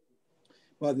downgrading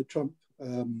by the Trump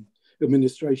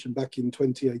administration back in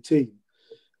 2018.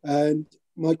 And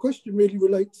my question really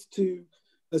relates to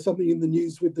something in the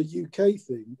news with the UK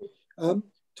thing.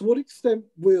 To what extent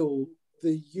will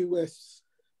the US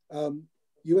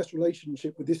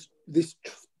relationship with this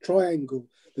triangle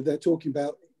that they're talking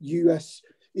about, US,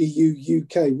 EU,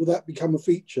 UK, will that become a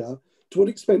feature? To what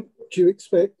extent do you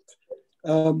expect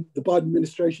the Biden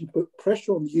administration to put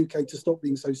pressure on the UK to stop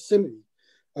being so silly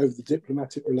over the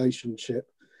diplomatic relationship?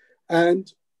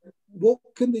 And what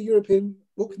can the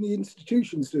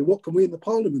institutions do? What can we in the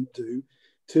Parliament do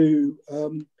to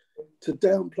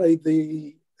downplay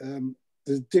the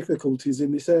difficulties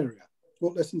in this area?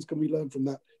 What lessons can we learn from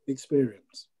that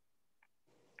experience?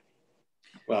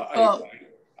 Well,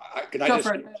 can I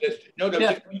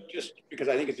just because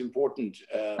I think it's important.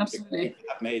 Absolutely.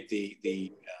 I've made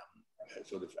the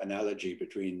sort of analogy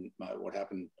between what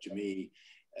happened to me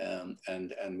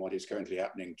and what is currently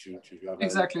happening to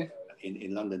exactly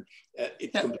in London.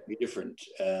 It's completely different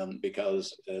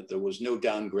because there was no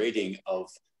downgrading of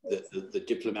the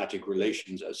diplomatic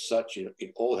relations as such.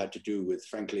 It all had to do with,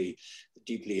 frankly,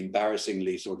 deeply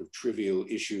embarrassingly sort of trivial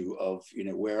issue of, you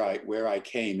know, where I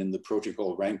came in the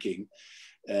protocol ranking,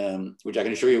 which I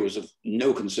can assure you was of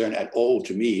no concern at all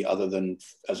to me, other than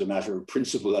as a matter of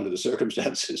principle under the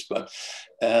circumstances. But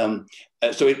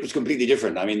so it was completely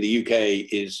different. I mean, the UK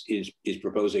is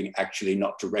proposing actually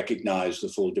not to recognise the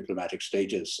full diplomatic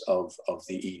status of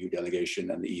the EU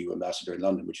delegation and the EU ambassador in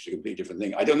London, which is a completely different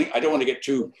thing. I don't want to get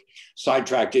too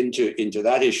sidetracked into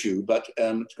that issue. But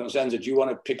Constanze, do you want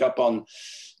to pick up on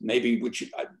maybe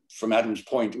which from Adam's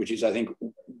point, which is, I think,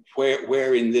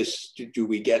 where in this do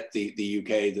we get the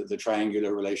UK, the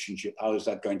triangular relationship? How is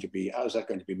that going to be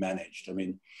managed? I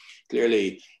mean,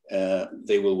 clearly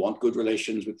they will want good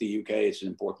relations with the UK. It's an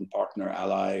important partner,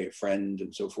 ally, friend,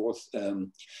 and so forth.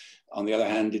 On the other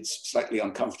hand, it's slightly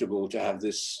uncomfortable to have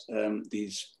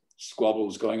these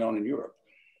squabbles going on in Europe.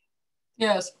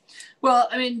 Yes, well,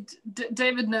 I mean,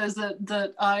 David knows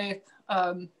that I,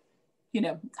 you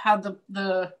know, had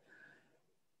the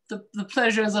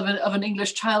pleasures of an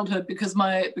English childhood because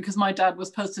my dad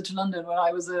was posted to London when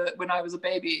I was a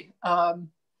baby,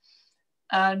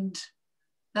 and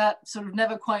that sort of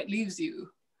never quite leaves you.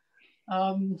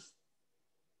 I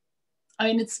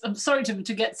mean, I'm sorry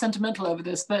to get sentimental over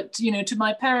this, but you know, to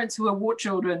my parents who were war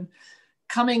children,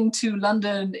 coming to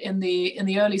London in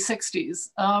the early 60s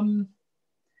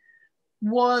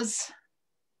was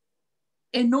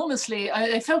enormously.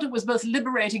 I felt it was both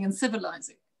liberating and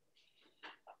civilizing.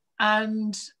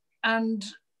 And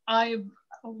I,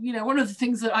 you know, one of the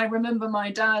things that I remember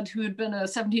my dad, who had been a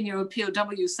 17-year-old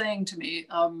POW, saying to me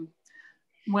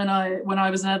when I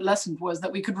was an adolescent, was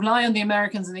that we could rely on the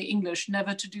Americans and the English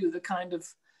never to do the kind of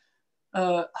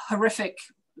horrific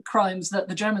crimes that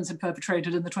the Germans had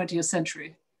perpetrated in the 20th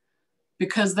century,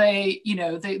 because they, you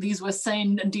know, these were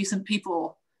sane and decent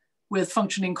people with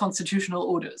functioning constitutional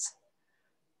orders,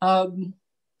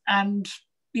 and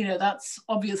you know, that's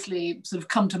obviously sort of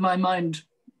come to my mind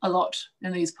a lot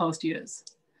in these past years.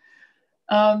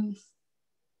 And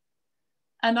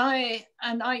I,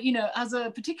 you know,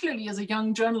 particularly as a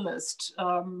young journalist,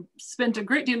 spent a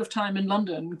great deal of time in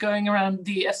London, going around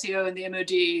the FCO and the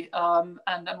MOD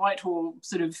and Whitehall,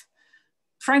 sort of,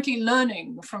 frankly,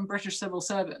 learning from British civil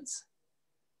servants.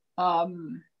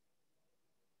 And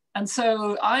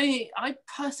so I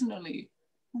personally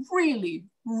really,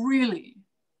 really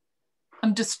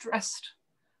I'm distressed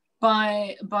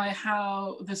by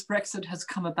how this Brexit has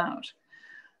come about.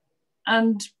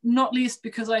 And not least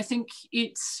because I think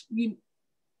it's, you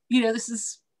know,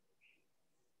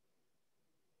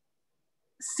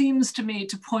 seems to me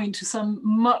to point to some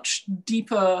much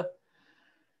deeper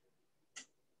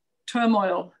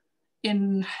turmoil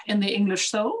in the English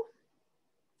soul,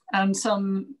 and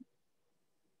some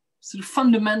sort of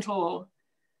fundamental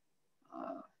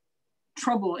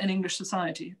trouble in English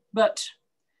society. But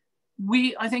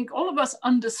I think all of us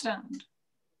understand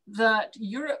that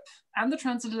Europe and the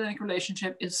transatlantic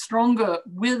relationship is stronger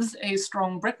with a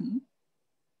strong Britain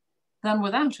than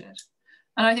without it.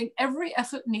 And I think every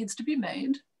effort needs to be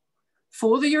made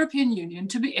for the European Union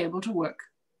to be able to work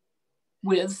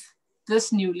with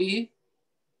this newly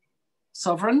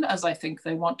sovereign, as I think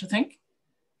they want to think,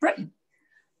 Britain.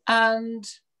 And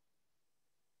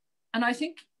I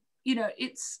think, you know,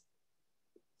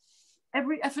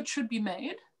 every effort should be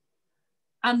made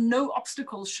and no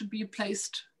obstacles should be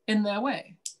placed in their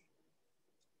way.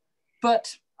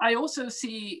 But I also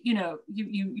see, you know,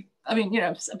 I mean, you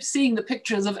know, I'm seeing the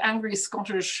pictures of angry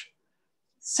Scottish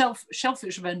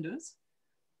shellfish vendors.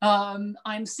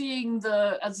 I'm seeing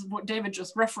as what David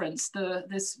just referenced,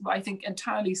 this, I think,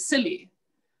 entirely silly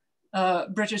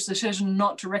British decision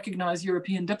not to recognize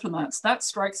European diplomats. That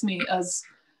strikes me as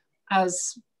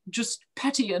just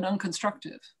petty and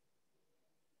unconstructive.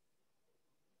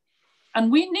 And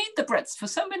we need the Brits for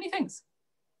so many things.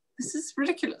 This is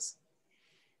ridiculous.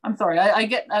 I'm sorry, I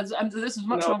get, this is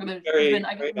much longer than it's been.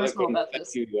 I get emotional about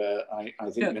this. Thank you. I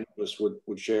think many of us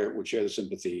would share the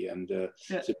sympathy and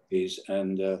sympathies,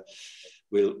 and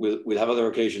we'll have other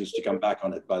occasions to come back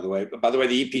on it. By the way,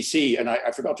 the EPC, and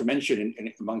I forgot to mention,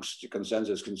 in amongst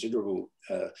Constanze's considerable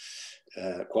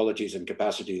qualities and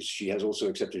capacities, she has also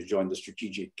accepted to join the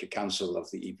Strategic Council of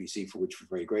the EPC, for which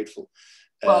we're very grateful.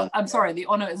 Well, I'm sorry, the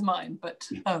honor is mine, but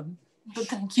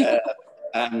thank you.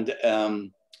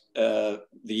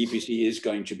 The EPC is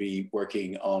going to be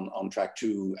working on track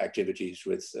 2 activities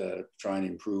with try and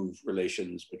improve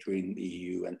relations between the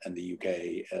EU and the UK,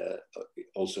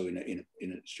 also in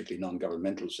a strictly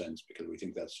non-governmental sense, because we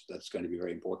think that's going to be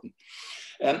very important.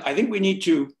 I think we need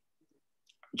to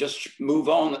just move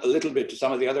on a little bit to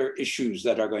some of the other issues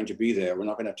that are going to be there. We're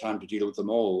not going to have time to deal with them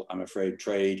all, I'm afraid.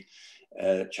 Trade,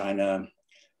 China,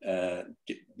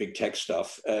 big tech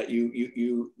stuff.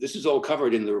 This is all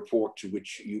covered in the report to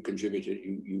which you contributed.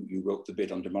 You wrote the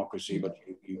bit on democracy, but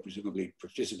you presumably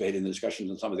participate in the discussions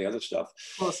on some of the other stuff.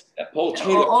 Of course. Paul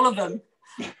Taylor, all of them.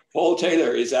 Paul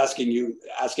Taylor is asking you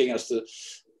actually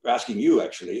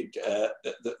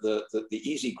the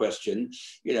easy question.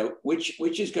 You know, which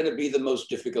is going to be the most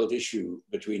difficult issue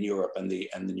between Europe and the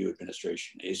new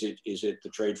administration? Is it the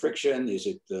trade friction? Is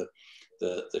it the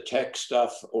tech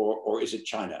stuff, or is it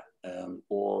China,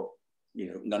 or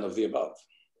none of the above?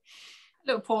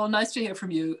 Hello, Paul. Nice to hear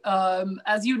from you.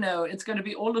 As you know, it's going to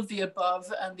be all of the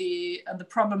above, and the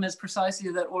problem is precisely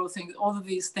that all of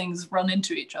these things run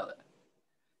into each other.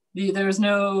 There's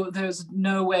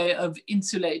no way of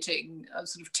insulating,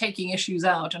 sort of taking issues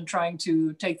out and trying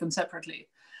to take them separately.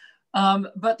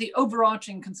 But the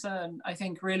overarching concern, I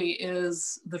think, really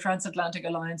is the transatlantic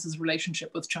alliance's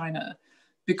relationship with China,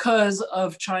 because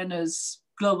of China's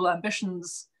global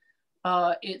ambitions,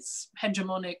 its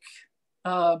hegemonic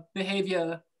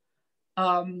behavior,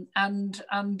 and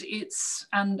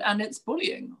its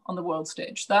bullying on the world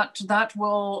stage. That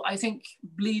will, I think,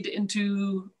 bleed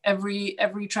into every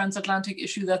transatlantic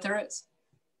issue that there is.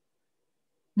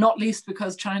 Not least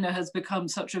because China has become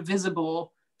such a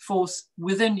visible force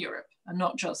within Europe, and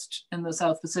not just in the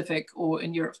South Pacific or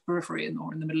in Europe's periphery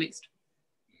or in the Middle East.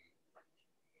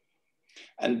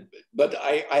 But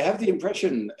I have the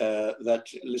impression that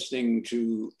listening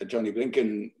to Tony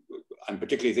Blinken, I'm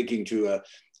particularly thinking to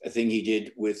a thing he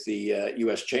did with the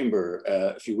US Chamber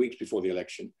a few weeks before the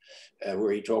election,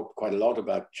 where he talked quite a lot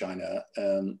about China,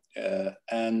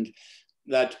 and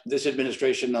that this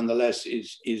administration nonetheless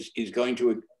is going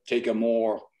to take a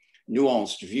more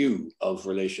nuanced view of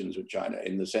relations with China,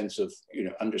 in the sense of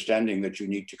understanding that you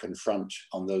need to confront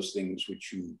on those things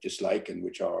which you dislike and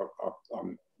which are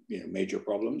major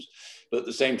problems, but at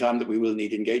the same time that we will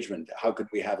need engagement. How could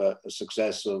we have a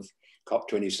success of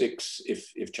COP26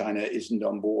 if China isn't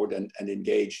on board and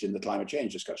engaged in the climate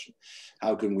change discussion?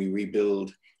 How can we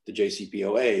rebuild the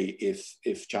JCPOA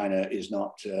if China is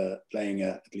not playing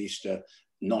at least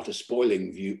not a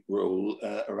spoiling role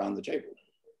around the table?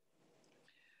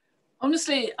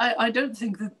 Honestly, I don't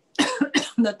think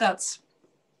that that's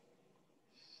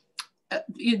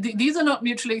these are not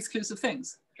mutually exclusive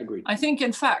things. Agreed. I think,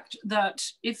 in fact, that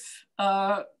if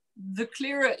the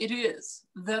clearer it is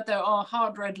that there are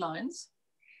hard red lines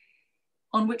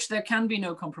on which there can be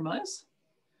no compromise,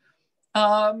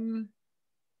 the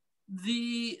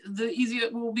easier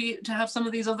it will be to have some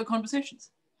of these other conversations.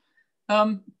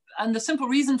 And the simple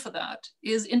reason for that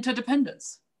is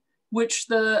interdependence, which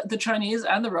the Chinese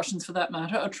and the Russians, for that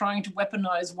matter, are trying to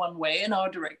weaponize one way in our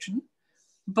direction.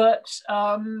 But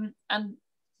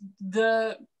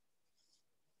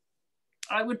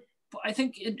I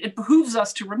think it behooves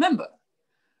us to remember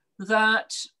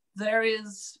that there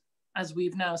is, as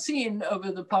we've now seen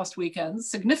over the past weekends,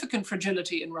 significant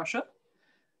fragility in Russia.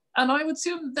 And I would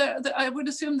assume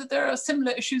that there are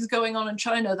similar issues going on in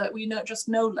China that we just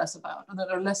know less about and that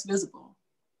are less visible.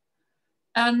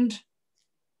 And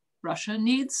Russia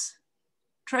needs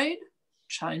trade,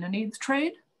 China needs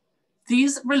trade.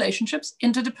 These relationships,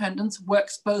 interdependence,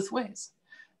 works both ways.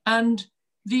 And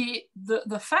the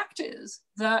fact is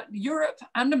that Europe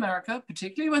and America,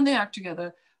 particularly when they act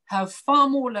together, have far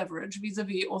more leverage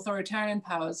vis-a-vis authoritarian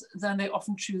powers than they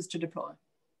often choose to deploy.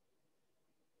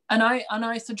 And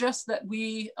I suggest that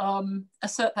we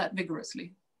assert that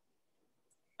vigorously.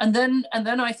 And then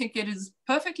I think it is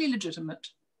perfectly legitimate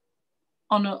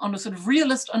on a sort of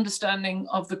realist understanding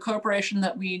of the cooperation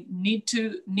that we need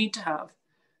to have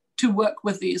to work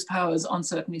with these powers on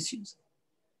certain issues,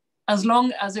 as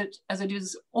long as it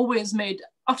is always made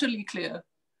utterly clear,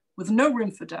 with no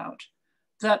room for doubt,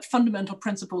 that fundamental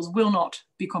principles will not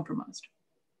be compromised.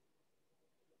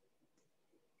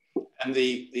 And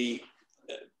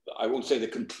I won't say the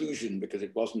conclusion, because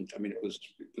it wasn't. I mean, it was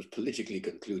politically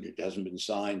concluded. It hasn't been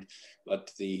signed,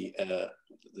 but the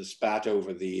spat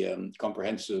over the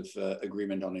comprehensive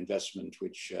agreement on investment,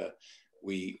 which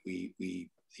the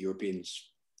Europeans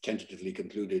tentatively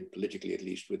concluded, politically at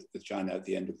least, with China at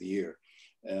the end of the year.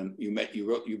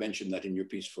 You mentioned that in your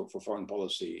piece for foreign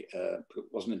policy. It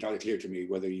wasn't entirely clear to me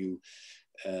whether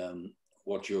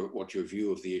what your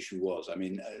view of the issue was. I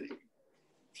mean,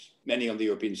 many on the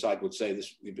European side would say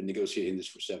this: we've been negotiating this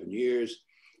for 7 years.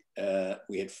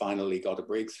 We had finally got a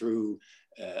breakthrough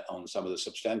on some of the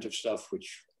substantive stuff,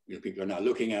 which people are now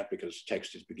looking at because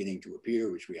text is beginning to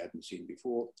appear, which we hadn't seen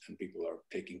before, and people are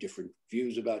taking different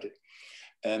views about it.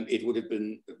 It would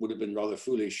have been rather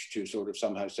foolish to sort of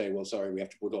somehow say, well, sorry, we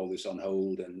have to put all this on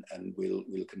hold and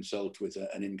we'll consult with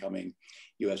an incoming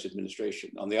US administration.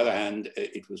 On the other hand,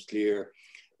 it was clear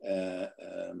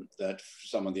that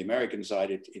some on the American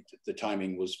side, the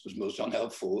timing was most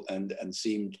unhelpful and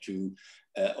seemed to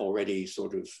already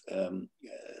sort of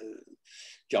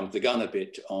jump the gun a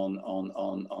bit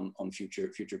on future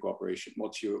cooperation.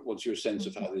 What's your sense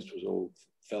of how this was all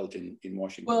felt in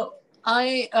Washington? Well,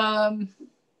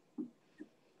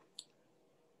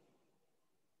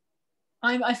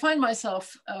 I find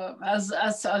myself, as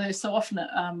I so often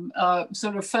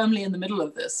sort of firmly in the middle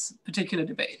of this particular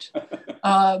debate.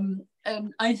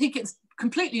 And I think it's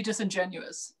completely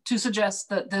disingenuous to suggest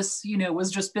that this,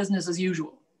 was just business as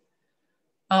usual.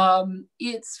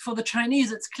 It's, for the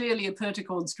Chinese, it's clearly a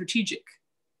political and strategic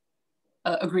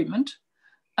agreement,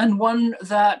 and one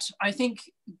that I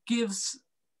think gives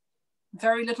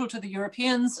very little to the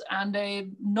Europeans and a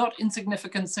not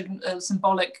insignificant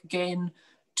symbolic gain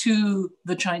to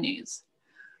the Chinese.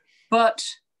 But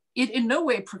it in no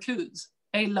way precludes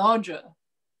a larger,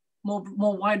 more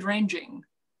wide-ranging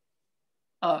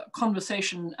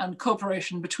conversation and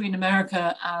cooperation between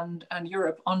America and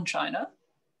Europe on China.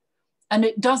 And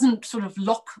it doesn't sort of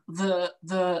lock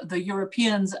the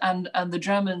Europeans and the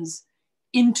Germans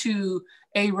into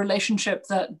a relationship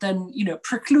that then,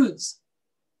 precludes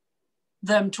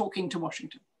them talking to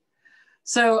Washington.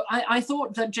 So I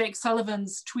thought that Jake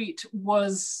Sullivan's tweet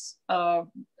was a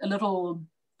little,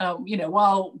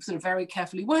 while sort of very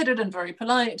carefully worded and very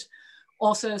polite,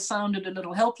 also sounded a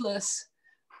little helpless.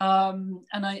 And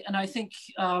I think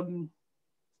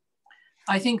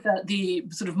that the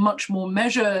sort of much more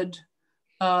measured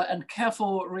and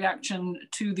careful reaction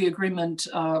to the agreement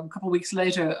a couple of weeks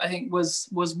later, I think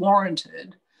was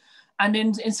warranted. And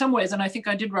in some ways, and I think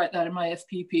I did write that in my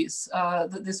FP piece,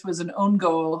 that this was an own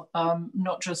goal,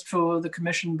 not just for the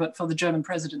Commission, but for the German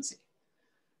presidency,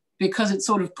 because it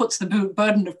sort of puts the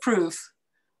burden of proof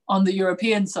on the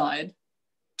European side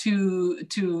to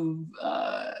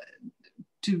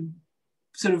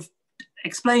sort of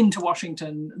explain to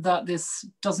Washington that this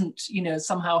doesn't,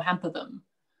 somehow hamper them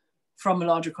from a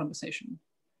larger conversation.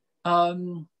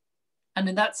 And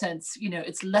in that sense,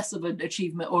 it's less of an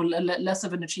achievement, or less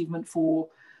of an achievement for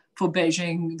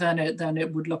Beijing than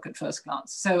it would look at first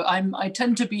glance. So I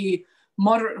tend to be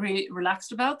moderately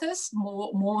relaxed about this,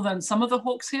 more than some of the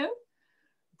hawks here.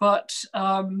 But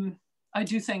I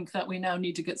do think that we now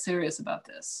need to get serious about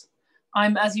this.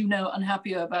 I'm, as you know,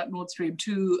 unhappy about Nord Stream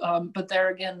 2, but there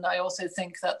again, I also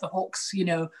think that the hawks,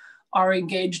 are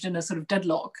engaged in a sort of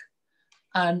deadlock.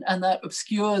 And that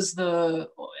obscures the,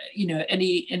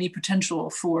 any potential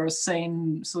for a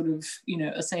sane sort of,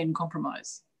 a sane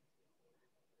compromise.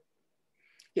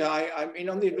 Yeah, I mean,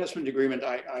 on the investment agreement,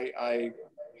 I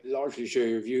largely share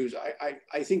your views.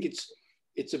 I think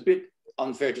it's a bit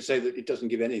unfair to say that it doesn't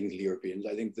give anything to the Europeans.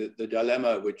 I think that the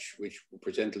dilemma which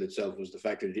presented itself was the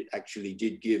fact that it actually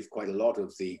did give quite a lot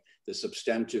of the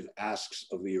substantive asks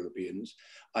of the Europeans.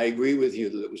 I agree with you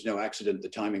that it was no accident, the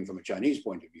timing from a Chinese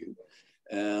point of view.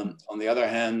 On the other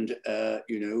hand,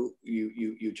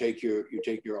 you take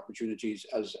your opportunities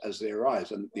as they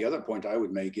arise. And the other point I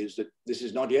would make is that this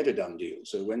is not yet a done deal.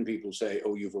 So when people say,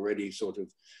 "Oh, you've already sort of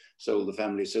sold the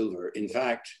family silver," in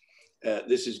fact,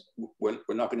 we're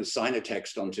not going to sign a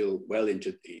text until well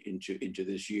into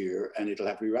this year, and it'll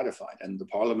have to be ratified, and the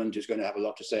Parliament is going to have a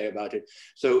lot to say about it.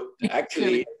 So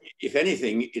actually, if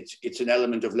anything, it's an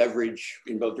element of leverage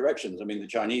in both directions. I mean, the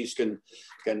Chinese can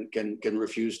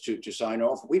refuse to sign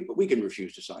off. We can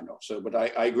refuse to sign off. So, but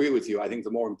I agree with you. I think the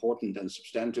more important and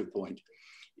substantive point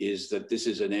is that this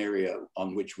is an area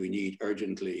on which we need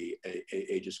urgently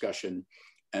a discussion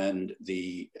and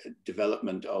the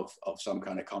development of some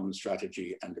kind of common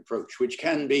strategy and approach, which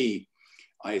can be,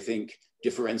 I think,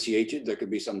 differentiated. There could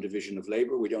be some division of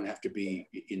labor. We don't have to be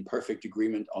in perfect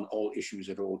agreement on all issues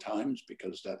at all times,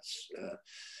 because that's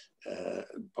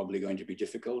probably going to be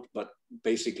difficult. But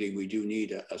basically, we do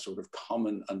need a sort of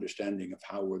common understanding of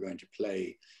how we're going to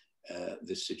play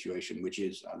this situation, which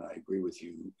is, and I agree with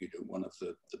you, one of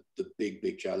the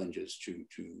big challenges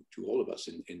to all of us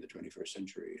in the 21st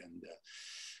century, and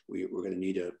we're going to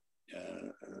need a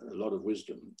lot of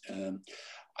wisdom.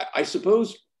 I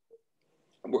suppose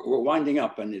we're winding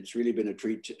up, and it's really been a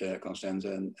treat, Constanze,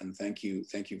 and thank you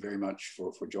very much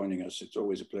for joining us. It's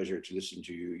always a pleasure to listen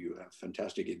to you. You have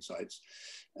fantastic insights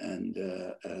and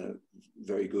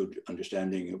very good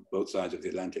understanding of both sides of the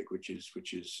Atlantic, which is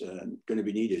going to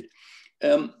be needed.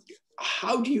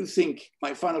 How do you think,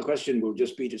 my final question will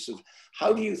just be to sort of,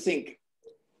 how do you think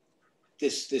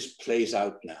this plays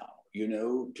out now?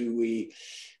 Do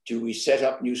we set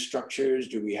up new structures?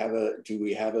 Do we have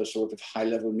a sort of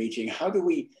high-level meeting? How do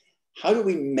we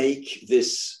make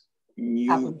this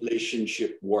new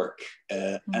relationship work?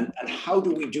 And how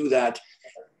do we do that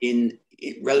in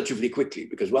relatively quickly,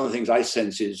 because one of the things I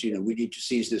sense is, we need to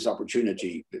seize this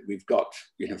opportunity that we've got,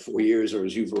 4 years, or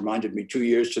as you've reminded me, 2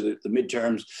 years to the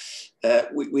midterms.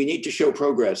 We need to show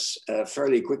progress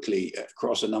fairly quickly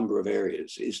across a number of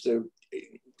areas.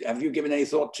 Have you given any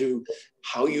thought to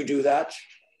how you do that?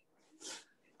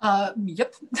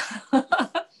 Yep.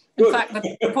 In fact,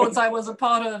 the reports I was a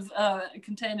part of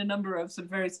contain a number of sort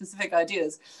of very specific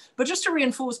ideas. But just to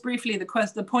reinforce briefly the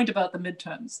point about the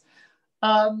midterms,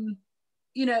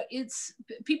 it's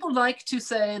people like to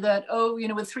say that,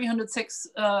 with 306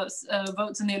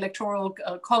 votes in the Electoral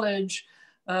College,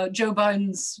 Joe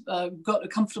Biden's got a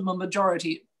comfortable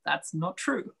majority. That's not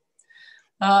true.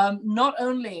 Not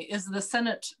only is the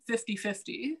Senate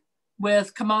 50-50,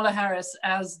 with Kamala Harris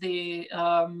as the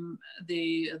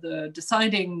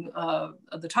deciding,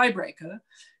 the tiebreaker,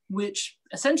 which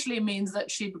essentially means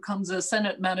that she becomes a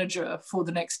Senate manager for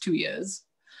the next 2 years,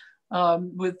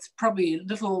 with probably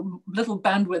little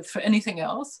bandwidth for anything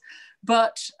else.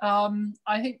 But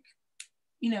I think,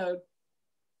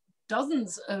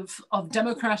 dozens of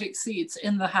Democratic seats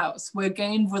in the House were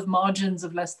gained with margins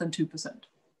of less than 2%.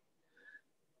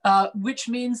 Which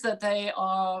means that they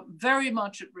are very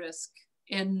much at risk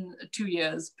in 2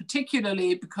 years,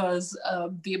 particularly because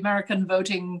the American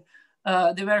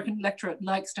electorate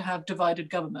likes to have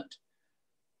divided government.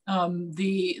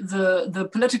 The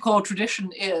political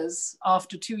tradition is,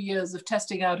 after 2 years of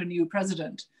testing out a new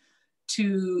president,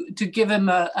 to give him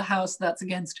a house that's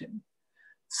against him.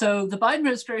 So the Biden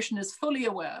administration is fully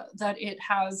aware that it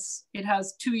has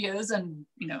 2 years, and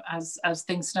as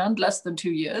things stand, less than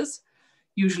 2 years.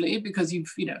 Usually, because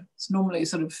it's normally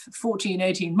sort of 14,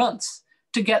 18 months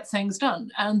to get things done.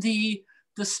 And the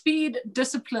speed,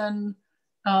 discipline,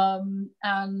 and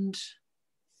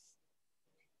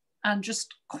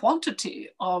just quantity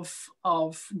of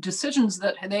decisions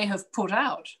that they have put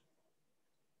out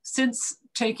since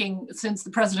the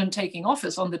president taking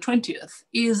office on the 20th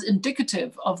is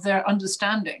indicative of their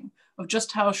understanding of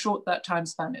just how short that time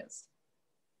span is.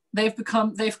 They've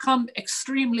come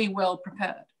extremely well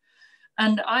prepared.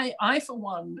 And I, for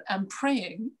one, am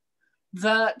praying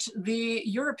that the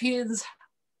Europeans,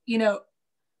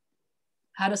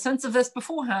 had a sense of this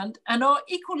beforehand and are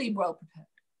equally well prepared.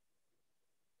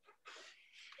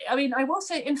 I mean, I will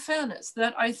say in fairness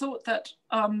that I thought that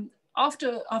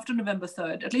after November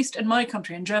 3rd, at least in my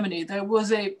country, in Germany, there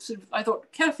was a sort of, I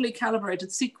thought, carefully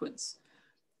calibrated sequence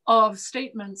of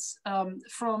statements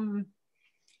from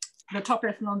the top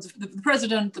echelons of the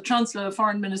president, the chancellor,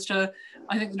 foreign minister.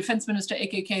 I think the defense minister,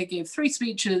 AKK, gave 3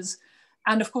 speeches.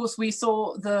 And of course, we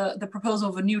saw the proposal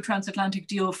of a new transatlantic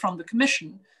deal from the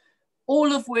Commission,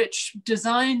 all of which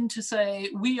designed to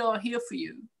say, we are here for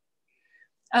you.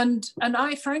 And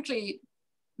I frankly,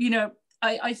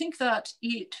 I think that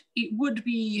it would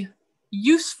be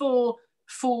useful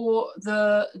for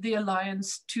the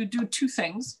alliance to do 2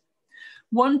 things.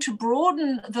 One, to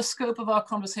broaden the scope of our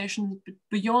conversation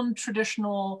beyond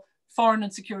traditional foreign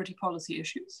and security policy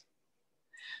issues.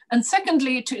 And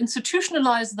secondly, to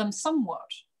institutionalize them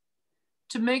somewhat,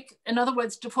 to make, in other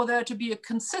words, for there to be a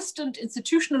consistent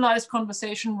institutionalized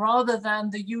conversation rather than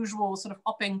the usual sort of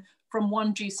hopping from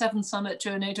one G7 summit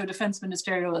to a NATO defense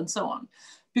ministerial and so on,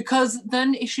 because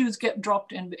then issues get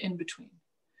dropped in between.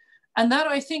 And that,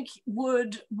 I think,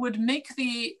 would make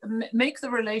the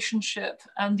relationship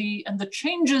and the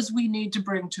changes we need to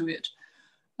bring to it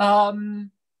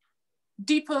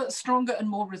deeper, stronger, and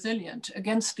more resilient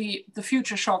against the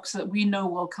future shocks that we know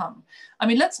will come. I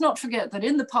mean, let's not forget that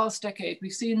in the past decade,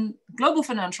 we've seen global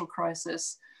financial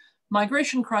crisis,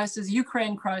 migration crisis,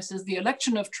 Ukraine crisis, the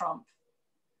election of Trump,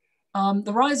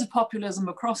 the rise of populism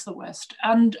across the West,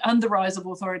 and the rise of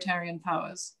authoritarian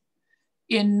powers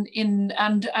and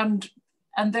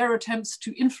their attempts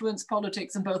to influence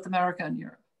politics in both America and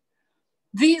Europe.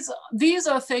 These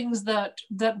are things that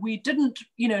we didn't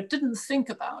think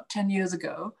about 10 years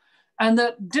ago, and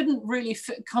that didn't really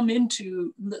come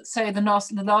into, let's say, the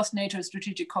last NATO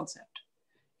strategic concept.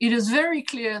 It is very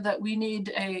clear that we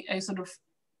need a sort of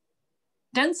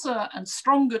denser and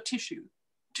stronger tissue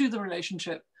to the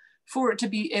relationship for it to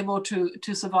be able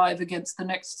to survive against the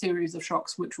next series of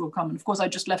shocks which will come. And of course, I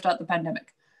just left out the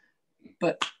pandemic,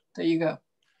 but there you go.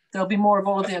 There'll be more of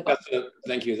all of the above.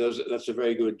 Thank you. That's a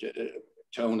very good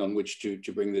tone on which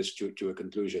to bring this to a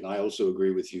conclusion. I also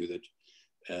agree with you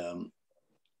that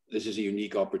this is a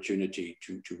unique opportunity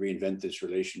to reinvent this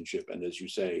relationship, and as you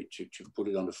say, to put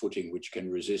it on a footing which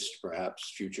can resist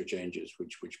perhaps future changes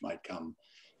which might come,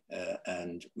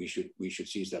 and we should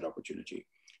seize that opportunity.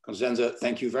 Constanze,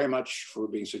 thank you very much for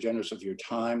being so generous of your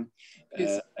time.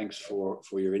 Thanks for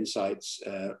your insights.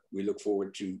 We look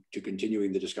forward to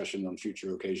continuing the discussion on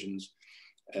future occasions.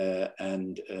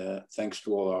 And thanks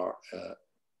to all our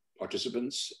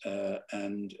participants.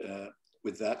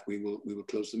 With that, we will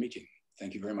close the meeting.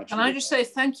 Thank you very much. Can I just say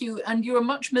thank you? And you are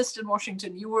much missed in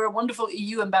Washington. You were a wonderful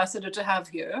EU ambassador to have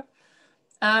here.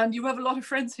 And you have a lot of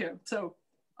friends here. So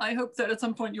I hope that at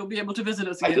some point you'll be able to visit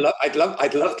us again. I'd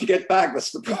love to get back. That's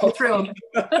the problem. Thrilled.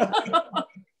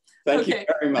 Thank you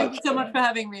very much. Thank you so much for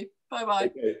having me.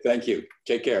 Bye-bye. Okay, thank you.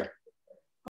 Take care.